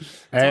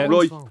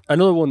 Right.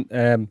 Another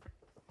one.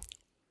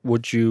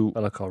 Would you?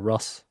 Well, I call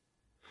Ross,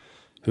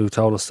 who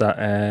told us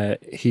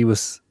that he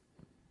was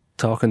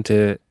talking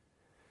to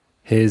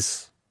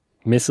his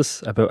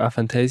missus about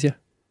aphantasia.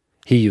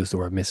 He used the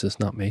word missus,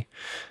 not me.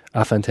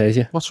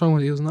 Aphantasia. What's wrong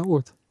with using that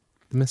word?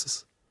 The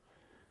missus.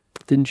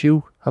 Didn't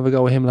you have a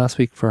go with him last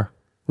week for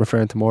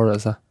referring to Maura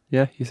as that?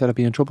 Yeah, you said I'd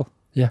be in trouble.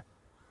 Yeah.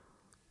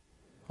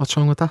 What's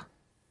wrong with that?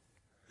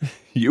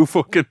 You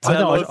fucking I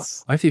tell know.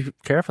 us. I have to be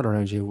careful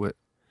around you with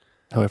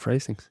how I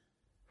phrase things.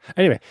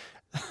 Anyway,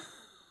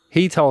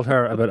 he told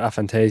her about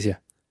aphantasia,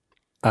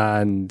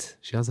 and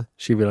She has it.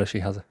 she realised she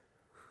has it.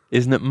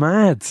 Isn't it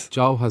mad?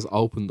 Joe has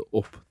opened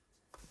up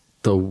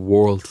the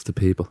world to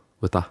people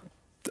with that.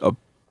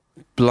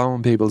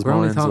 Blowing people's We were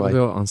only minds talking away.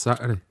 about it on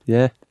Saturday,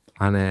 Yeah.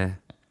 and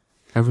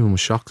everyone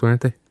was shocked,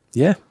 weren't they?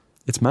 Yeah.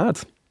 It's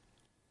mad.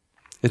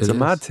 It's It a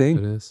mad is. thing.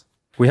 It is.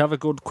 We have a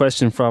good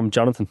question from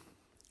Jonathan.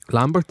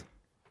 Lambert?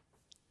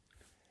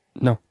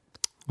 No.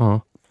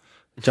 Oh.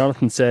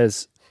 Jonathan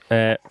says,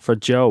 for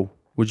Joe,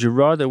 would you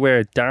rather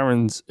wear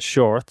Darren's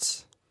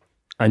shorts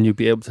and you'd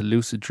be able to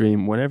lucid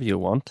dream whenever you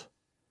want,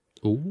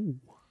 Ooh.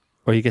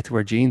 or you get to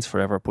wear jeans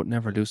forever but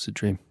never lucid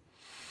dream?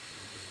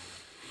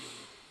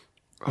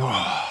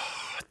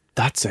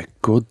 That's a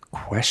good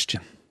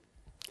question.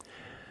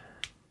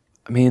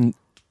 I mean,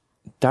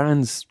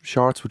 Darren's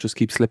shorts would just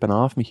keep slipping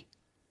off me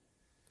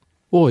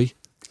Why?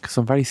 because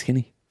I'm very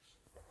skinny.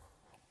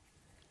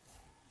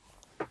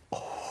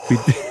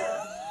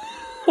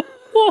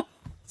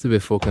 It's a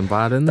bit fucking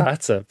bad, isn't it?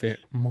 That's a bit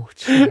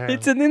much.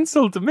 It's an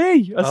insult to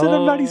me. I said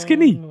I'm very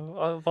skinny.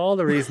 Of all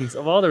the reasons,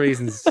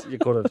 you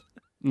could have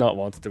not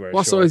wanted to wear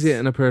What shorts. size are you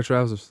in a pair of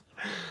trousers?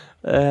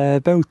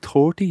 About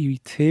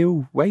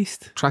 32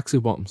 waist.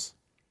 Tracksuit bottoms.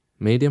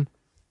 Medium.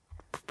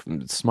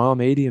 Small,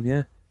 medium,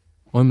 yeah.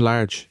 I'm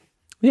large.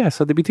 Yeah,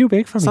 so they'd be too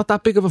big for It's me. not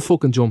that big of a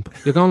fucking jump.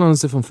 You're going on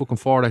as if I'm fucking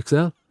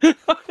 4XL.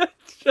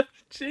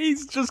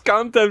 Jeez, just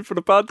content for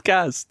the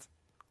podcast.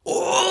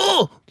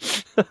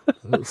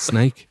 Little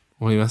snake.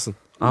 What are you messing?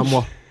 I'm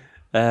what?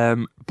 But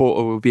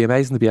it would be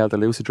amazing to be able to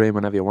lucid dream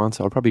whenever you want,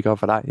 so I'll probably go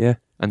for that, yeah.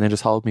 And then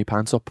just hold me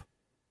pants up.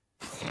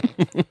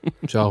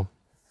 Joe,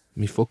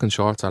 me fucking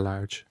shorts are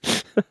large.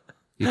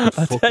 You could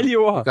I'll tell you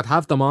You what. could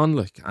have them on,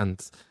 like,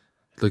 and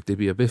like they'd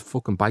be a bit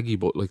fucking baggy,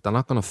 but like they're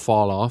not gonna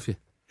fall off you.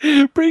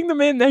 Bring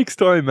them in next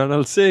time and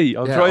I'll see.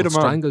 I'll Yeah, try I'll them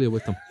on. strangle you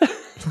with them.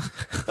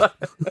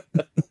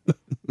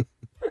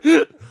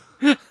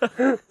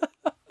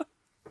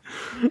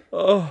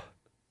 Oh,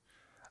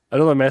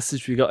 another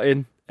message we got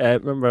in.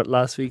 Remember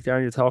last week,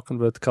 Darren, you're talking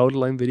about the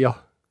Codaline video.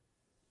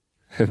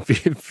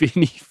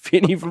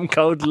 Finny from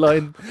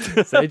Codaline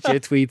sent you a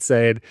tweet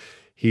saying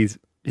he'd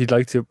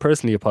like to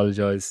personally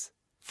apologise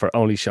for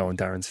only showing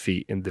Darren's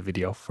feet in the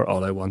video for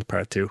All I Want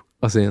Part 2.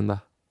 I seen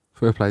that.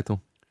 Fair play to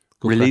him.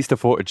 Good Release the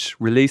footage.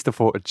 Release the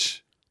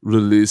footage. play.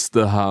 Release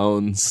the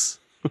hounds.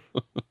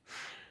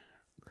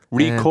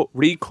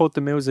 Recut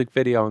the music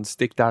video and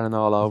stick Darren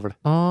all over it.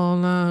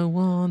 All I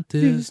want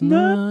is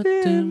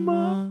nothing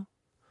more.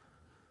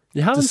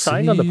 You haven't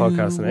sang on the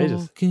podcast in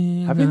ages.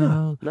 Have you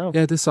not? No.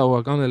 Yeah, so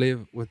we're gonna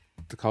leave with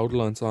the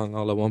Codaline song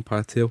 "All I Want"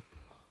 Part 2,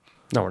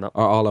 No, we're not.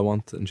 or "All I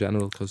Want" in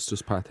general, because it's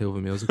just Part 2 of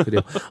a music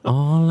video.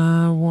 All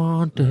I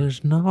want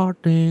is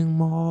nothing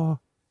more,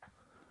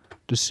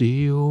 to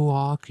see you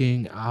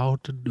walking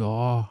out the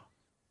door.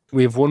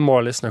 We have one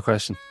more listener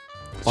question.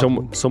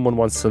 Someone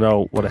wants to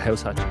know what a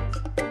house hatch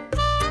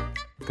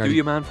is. Do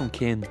you man from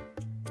Kin?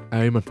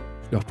 Eamon,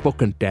 you're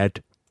fucking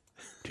dead.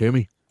 Hear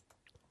me?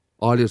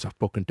 All yous are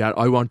fucking dead.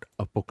 I want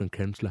a fucking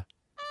Kinsler.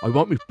 I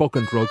want me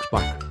fucking drugs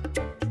back.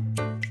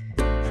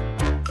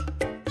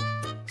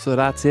 So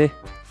that's it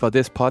for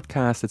this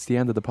podcast. It's the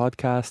end of the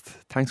podcast.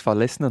 Thanks for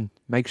listening.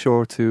 Make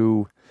sure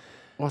to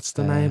What's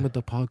the name of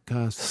the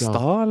podcast? Joe?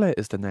 Stall It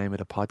is the name of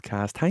the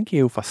podcast. Thank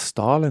you for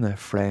stalling it,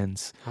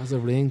 friends. Has a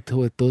ring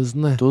to it,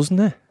 doesn't it? Doesn't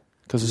it?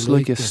 Because it's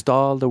like you Like it.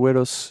 stalled it with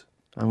us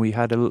and we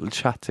had a little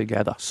chat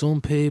together. Some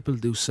people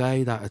do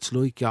say that it's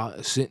like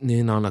you're sitting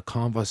in on a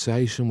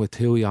conversation with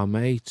two of your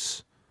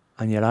mates,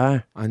 And you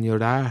are. and you're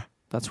there,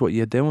 That's what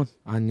you're doing.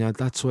 and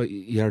that's what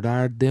you're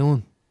there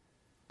doing.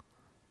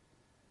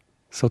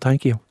 So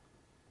thank you.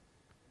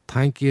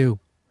 Thank you.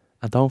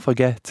 And don't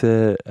forget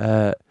to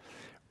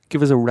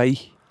give us a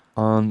rate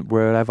on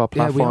wherever Yeah, we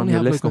platform only you're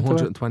have like listening to it.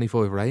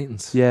 125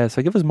 ratings. Yeah,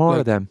 so give us more of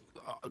Like- them.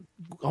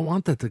 I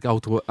want it to go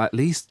to at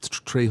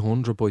least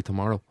 300 by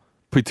tomorrow.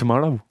 By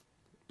tomorrow.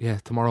 Yeah,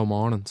 tomorrow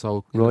morning,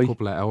 so in Right. a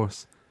couple of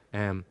hours.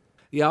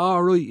 Yeah,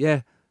 all right,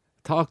 yeah.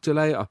 Talk to you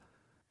later.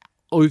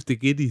 I've the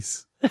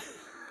giddies.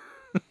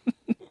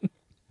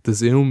 The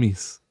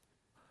zoomies.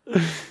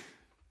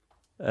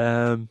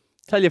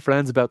 Tell your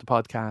friends about the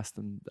podcast,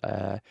 and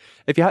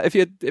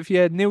if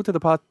you're new to the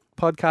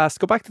podcast,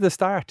 go back to the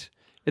start.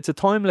 It's a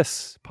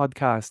timeless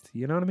podcast.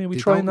 You know what I mean? We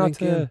They try don't not link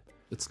to. in.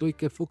 It's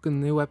like a fucking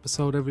new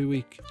episode every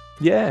week,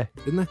 Yeah,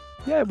 isn't it?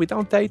 yeah. We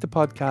don't date the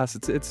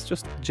podcast. It's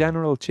just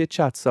general chit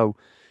chat. So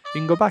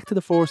you can go back to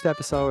the first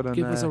episode and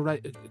Give us a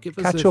right. Give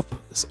us catch a, up.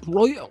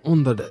 right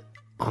under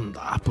on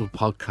the Apple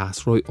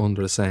Podcast. Right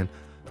under saying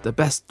the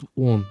best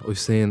one I've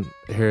seen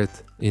heard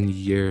in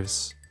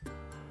years.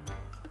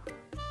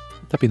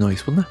 That'd be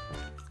nice, wouldn't it?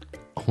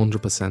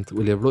 100%.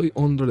 Will you right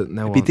under it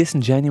now? It'd be on-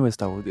 disingenuous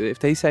though if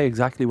they say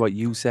exactly what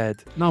you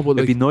said. no, but It'd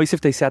like be nice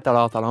if they said that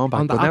all along back.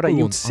 on the But now Apple that one,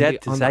 you've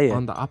said to on say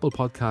on it, the Apple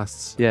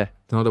Podcasts, yeah,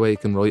 you know the way you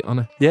can write on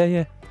it.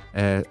 yeah.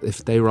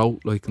 If they wrote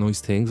like nice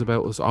things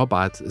about us or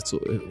bad, it's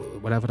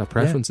whatever their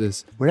preference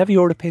is. Wherever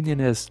your opinion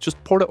is,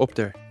 just put it up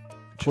there.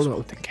 Just Put it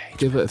up. put engage.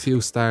 Give it a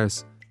few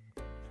stars.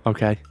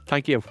 Okay,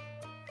 thank you.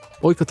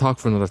 I could talk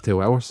for another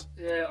 2 hours.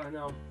 Yeah, I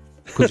know.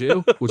 Could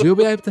you? Would you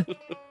be able to?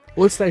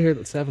 We'll stay here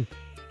till 7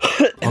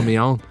 on my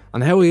own.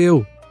 And how are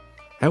you?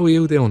 How are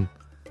you doing?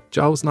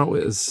 Joe's not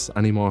with us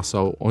anymore,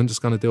 so I'm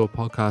just going to do a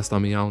podcast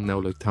on my own now,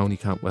 like Tony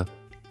Cantwell.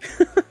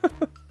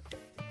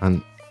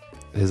 And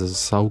his is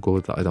so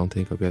good that I don't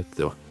think I'll be able to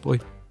do it.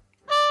 Bye.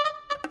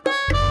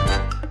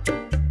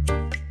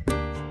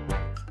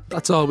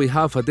 That's all we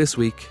have for this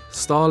week.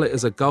 Stall It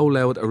is a Go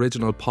Loud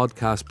original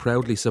podcast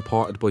proudly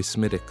supported by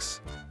Smiddix.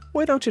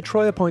 Why don't you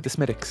try a pint of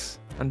Smiddix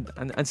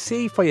and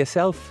see for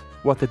yourself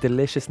what the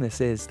deliciousness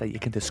is that you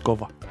can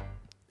discover.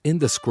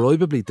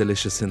 Indescribably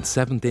delicious since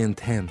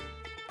 1710.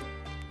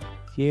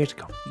 Years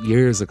ago.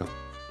 Years ago.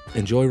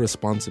 Enjoy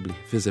responsibly.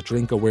 Visit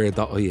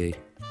drinkaware.ie.